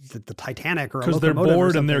the Titanic or a locomotive. Because they're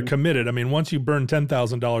bored and they're committed. Once you burn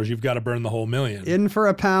 $10,000, you've got to burn the whole $1,000,000. In for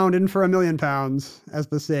a pound, in for £1 million, as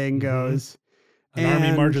the saying goes. An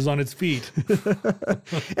army marches on its feet.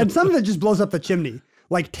 And some of it just blows up the chimney.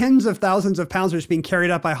 Like tens of thousands of pounds are just being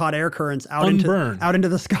carried up by hot air currents out into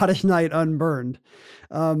the Scottish night unburned.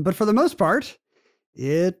 But for the most part,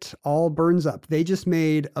 it all burns up. They just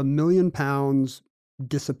made £1 million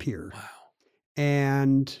disappear. Wow.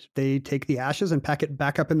 And they take the ashes and pack it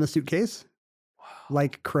back up in the suitcase,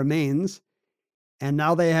 like cremains. And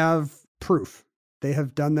now they have proof. They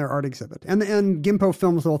have done their art exhibit. And Gimpo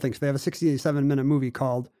films the whole thing. So they have a 67-minute movie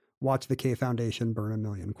called Watch the K Foundation Burn £1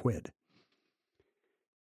 Million.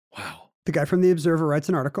 Wow. The guy from The Observer writes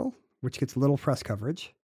an article, which gets little press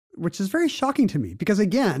coverage, which is very shocking to me because,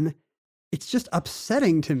 again, it's just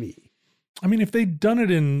upsetting to me. If they'd done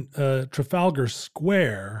it in Trafalgar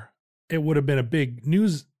Square, it would have been a big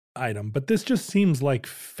news item. But this just seems like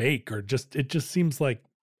fake it just seems like,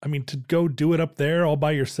 to go do it up there all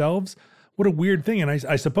by yourselves. What a weird thing. And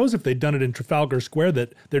I suppose if they'd done it in Trafalgar Square,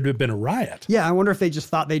 that there'd have been a riot. Yeah, I wonder if they just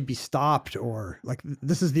thought they'd be stopped or like,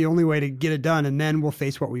 this is the only way to get it done, and then we'll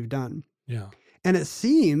face what we've done. Yeah. And it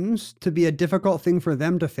seems to be a difficult thing for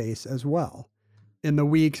them to face as well in the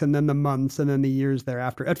weeks and then the months and then the years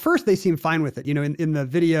thereafter. At first, they seem fine with it. In the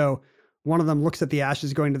video, one of them looks at the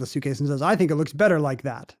ashes going to the suitcase and says, I think it looks better like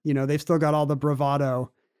that. They've still got all the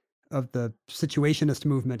bravado of the situationist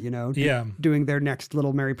movement, doing their next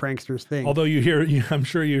little Merry Pranksters thing. Although I'm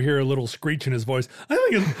sure you hear a little screech in his voice. I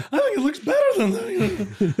think it looks better than that.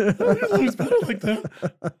 I think it looks better like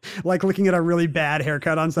that. Like looking at a really bad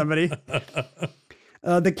haircut on somebody.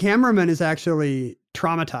 The cameraman is actually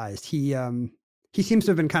traumatized. He seems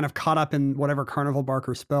to have been kind of caught up in whatever carnival bark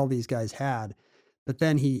or spell these guys had. But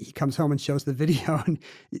then he comes home and shows the video, and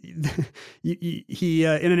he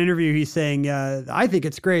in an interview he's saying, "I think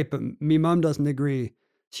it's great, but me mom doesn't agree.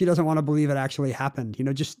 She doesn't want to believe it actually happened."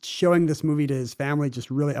 Just showing this movie to his family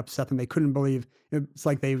just really upset them. They couldn't believe it's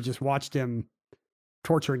like they just watched him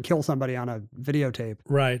torture and kill somebody on a videotape.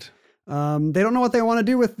 Right. They don't know what they want to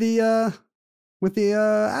do with the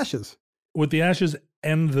ashes. With the ashes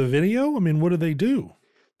and the video? I mean, what do they do?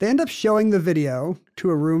 They end up showing the video to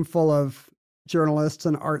a room full of journalists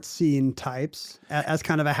and art scene types as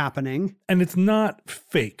kind of a happening. And it's not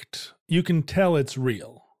faked. You can tell it's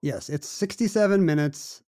real. Yes, it's 67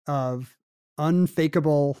 minutes of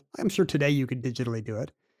unfakeable. I'm sure today you could digitally do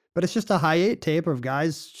it, but it's just a high 8 tape of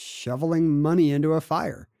guys shoveling money into a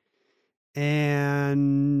fire.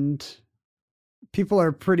 And people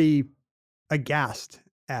are pretty aghast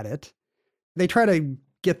at it. They try to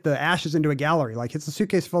get the ashes into a gallery, like it's a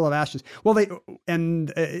suitcase full of ashes. Well,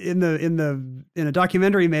 in a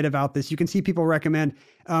documentary made about this, you can see people recommend,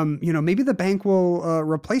 maybe the bank will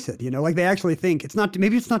replace it. Like they actually think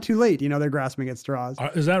maybe it's not too late. They're grasping at straws.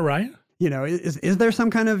 Is that right? Is there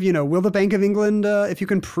some kind of, will the Bank of England, if you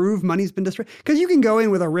can prove money's been destroyed? Because you can go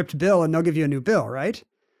in with a ripped bill and they'll give you a new bill, right?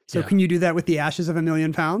 So Yeah. Can you do that with the ashes of £1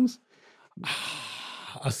 million?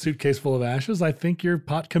 A suitcase full of ashes? I think you're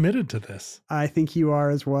pot committed to this. I think you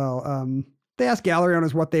are as well. They asked gallery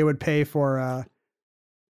owners what they would pay for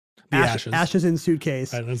The ashes. ashes in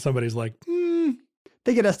suitcase. And then somebody's like,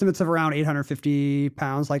 They get estimates of around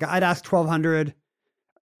 £850. Like I'd ask £1,200.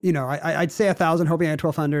 I'd say $1,000, hoping I had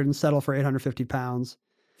 £1,200 and settle for £850.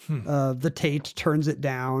 The Tate turns it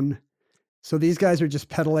down. So these guys are just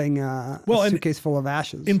peddling a suitcase full of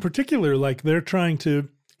ashes. In particular, like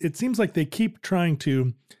it seems like they keep trying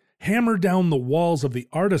to hammer down the walls of the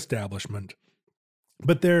art establishment,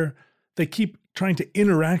 but they keep trying to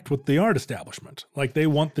interact with the art establishment. Like they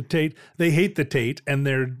want the Tate, they hate the Tate and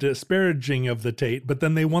they're disparaging of the Tate, but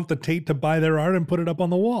then they want the Tate to buy their art and put it up on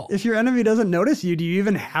the wall. If your enemy doesn't notice you, do you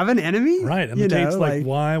even have an enemy? Right. And the Tate's like,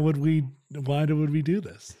 why would we do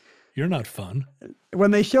this? You're not fun. When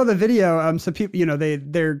they show the video, some people,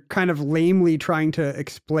 they're kind of lamely trying to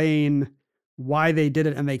explain why they did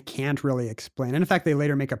it, and they can't really explain. And in fact, they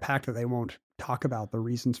later make a pact that they won't talk about the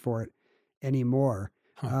reasons for it anymore.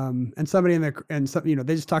 And somebody they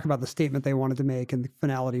just talk about the statement they wanted to make and the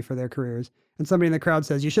finality for their careers. And somebody in the crowd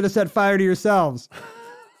says, "You should have set fire to yourselves."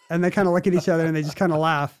 And they kind of look at each other and they just kind of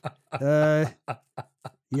laugh.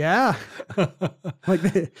 Yeah.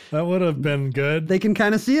 That would have been good. They can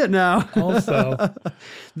kind of see it now. Also,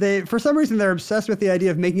 for some reason, they're obsessed with the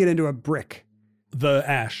idea of making it into a brick. The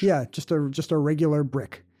ash. Yeah, just a regular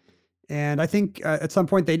brick. And I think at some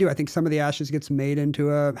point they do. I think some of the ashes gets made into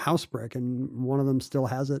a house brick, and one of them still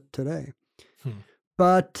has it today.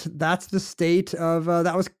 But that's the state of,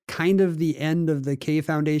 that was kind of the end of the K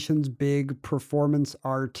Foundation's big performance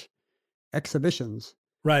art exhibitions.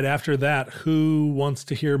 Right. After that, who wants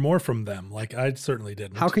to hear more from them? Like I certainly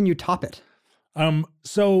didn't. How can you top it?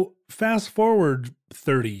 So fast forward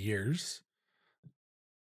 30 years.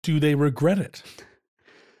 Do they regret it?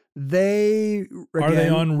 Are they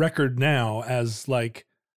on record now as like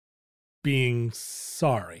being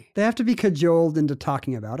sorry? They have to be cajoled into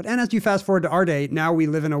talking about it. And as you fast forward to our day, now we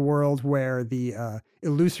live in a world where the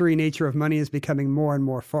illusory nature of money is becoming more and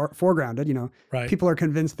more foregrounded. Right. People are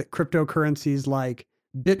convinced that cryptocurrencies like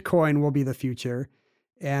Bitcoin will be the future,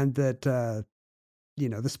 and that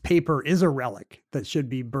this paper is a relic that should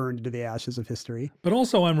be burned into the ashes of history. But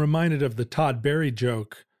also I'm reminded of the Todd Berry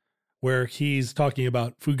joke where he's talking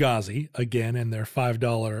about Fugazi again and their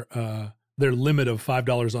 $5, their limit of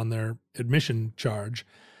 $5 on their admission charge.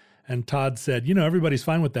 And Todd said, everybody's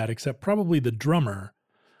fine with that except probably the drummer,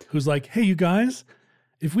 who's like, "Hey, you guys,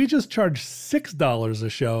 if we just charge $6 a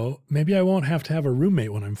show, maybe I won't have to have a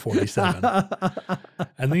roommate when I'm 47.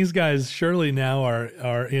 And these guys surely now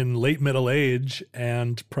are in late middle age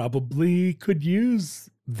and probably could use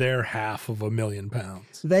their half of £1 million.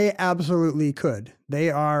 They absolutely could.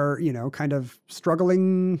 They are, kind of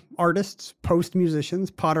struggling artists, post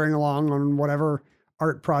musicians, pottering along on whatever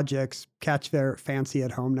art projects catch their fancy at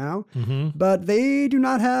home now. Mm-hmm. But they do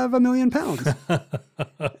not have £1 million.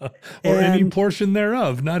 Or any portion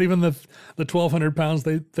thereof, not even the 1,200 pounds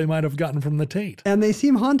they might have gotten from the Tate. And they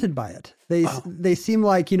seem haunted by it. They seem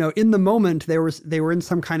like, in the moment they were in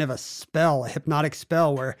some kind of a spell, a hypnotic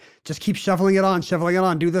spell where just keep shoveling it on,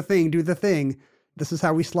 do the thing. This is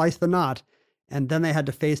how we slice the knot. And then they had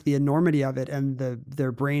to face the enormity of it, and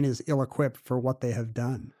their brain is ill-equipped for what they have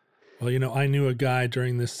done. Well, I knew a guy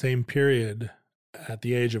during this same period at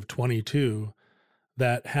the age of 22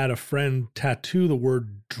 that had a friend tattoo the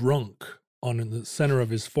word drunk on the center of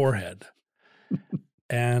his forehead.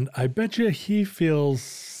 And I bet you he feels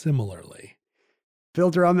similarly.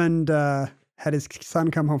 Phil Drummond had his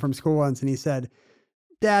son come home from school once and he said,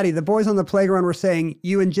 "Daddy, the boys on the playground were saying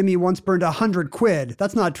you and Jimmy once burned 100 quid.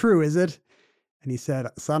 That's not true, is it?" And he said,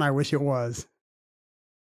 "Son, I wish it was."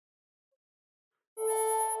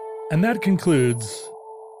 And that concludes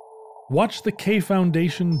Watch the K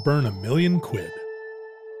Foundation Burn $1 Million Quid.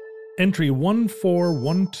 Entry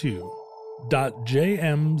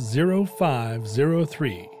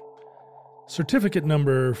 1412.jm0503. Certificate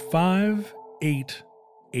number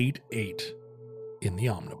 5888 in the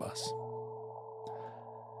omnibus.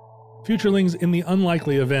 Futurelings, in the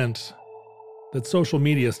unlikely event that social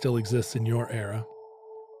media still exists in your era,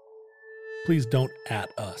 please don't @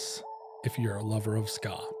 us if you're a lover of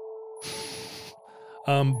ska.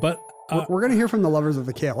 But we're going to hear from the lovers of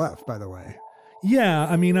the KLF, by the way. Yeah,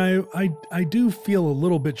 I mean, I do feel a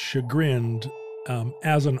little bit chagrined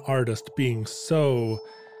as an artist being so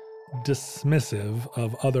dismissive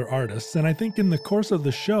of other artists. And I think in the course of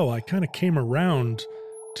the show, I kind of came around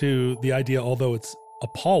to the idea, although it's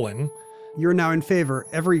appalling. You're now in favor.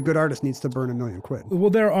 Every good artist needs to burn $1 million quid. Well,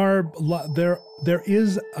 there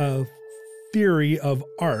is a theory of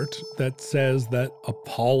art that says that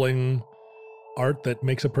appalling art that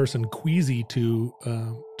makes a person queasy to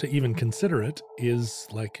even consider it is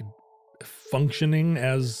like functioning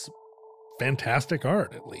as fantastic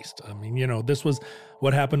art, at least. I mean, this was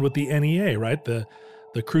what happened with the NEA, right? The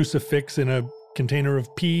crucifix in a container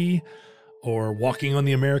of pee, or walking on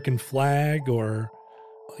the American flag, or,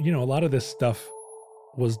 a lot of this stuff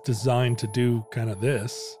was designed to do kind of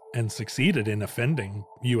this and succeeded in offending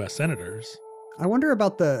U.S. senators. I wonder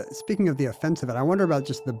about speaking of the offensive, I wonder about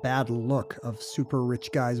just the bad look of super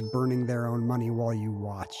rich guys burning their own money while you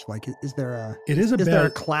watch. Like, is there a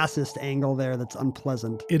classist angle there that's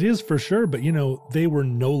unpleasant? It is for sure, but they were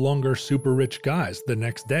no longer super rich guys the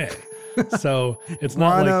next day. So it's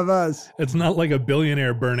not one of us. It's not like a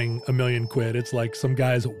billionaire burning $1 million quid. It's like some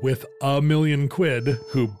guys with $1 million quid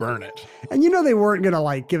who burn it. And they weren't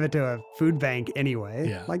gonna give it to a food bank anyway.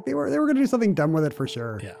 Yeah. Like they were gonna do something dumb with it for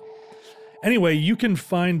sure. Yeah. Anyway, you can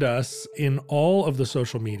find us in all of the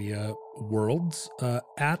social media worlds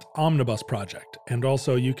at Omnibus Project. And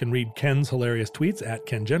also you can read Ken's hilarious tweets at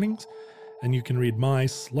Ken Jennings. And you can read my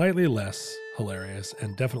slightly less hilarious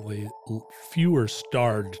and definitely fewer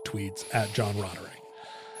starred tweets at John Roderick.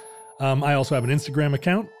 I also have an Instagram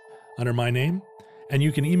account under my name. And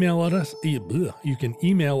you can email us. You can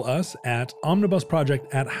email us at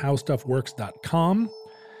omnibusproject@howstuffworks.com.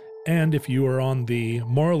 And if you are on the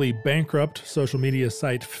morally bankrupt social media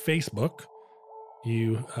site Facebook,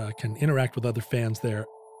 you can interact with other fans there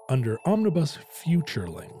under Omnibus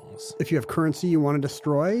Futurelings. If you have currency you want to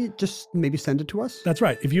destroy, just maybe send it to us. That's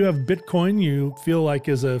right. If you have Bitcoin you feel like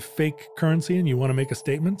is a fake currency and you want to make a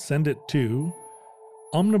statement, send it to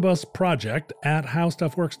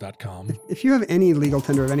omnibusproject@howstuffworks.com. If you have any legal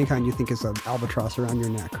tender of any kind you think is an albatross around your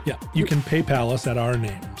neck. Yeah, you can PayPal us at our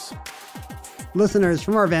names. Listeners,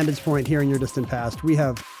 from our vantage point here in your distant past, we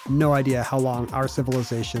have no idea how long our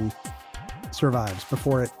civilization survives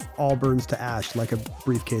before it all burns to ash like a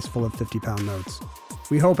briefcase full of 50-pound notes.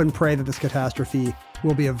 We hope and pray that this catastrophe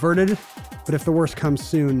will be averted, but if the worst comes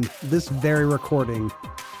soon, this very recording,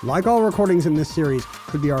 like all recordings in this series,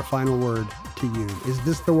 could be our final word to you. Is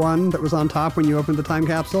this the one that was on top when you opened the time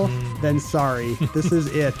capsule? Then sorry, this is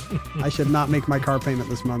it. I should not make my car payment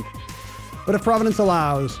this month. But if Providence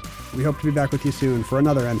allows, we hope to be back with you soon for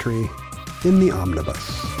another entry in the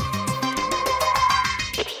Omnibus.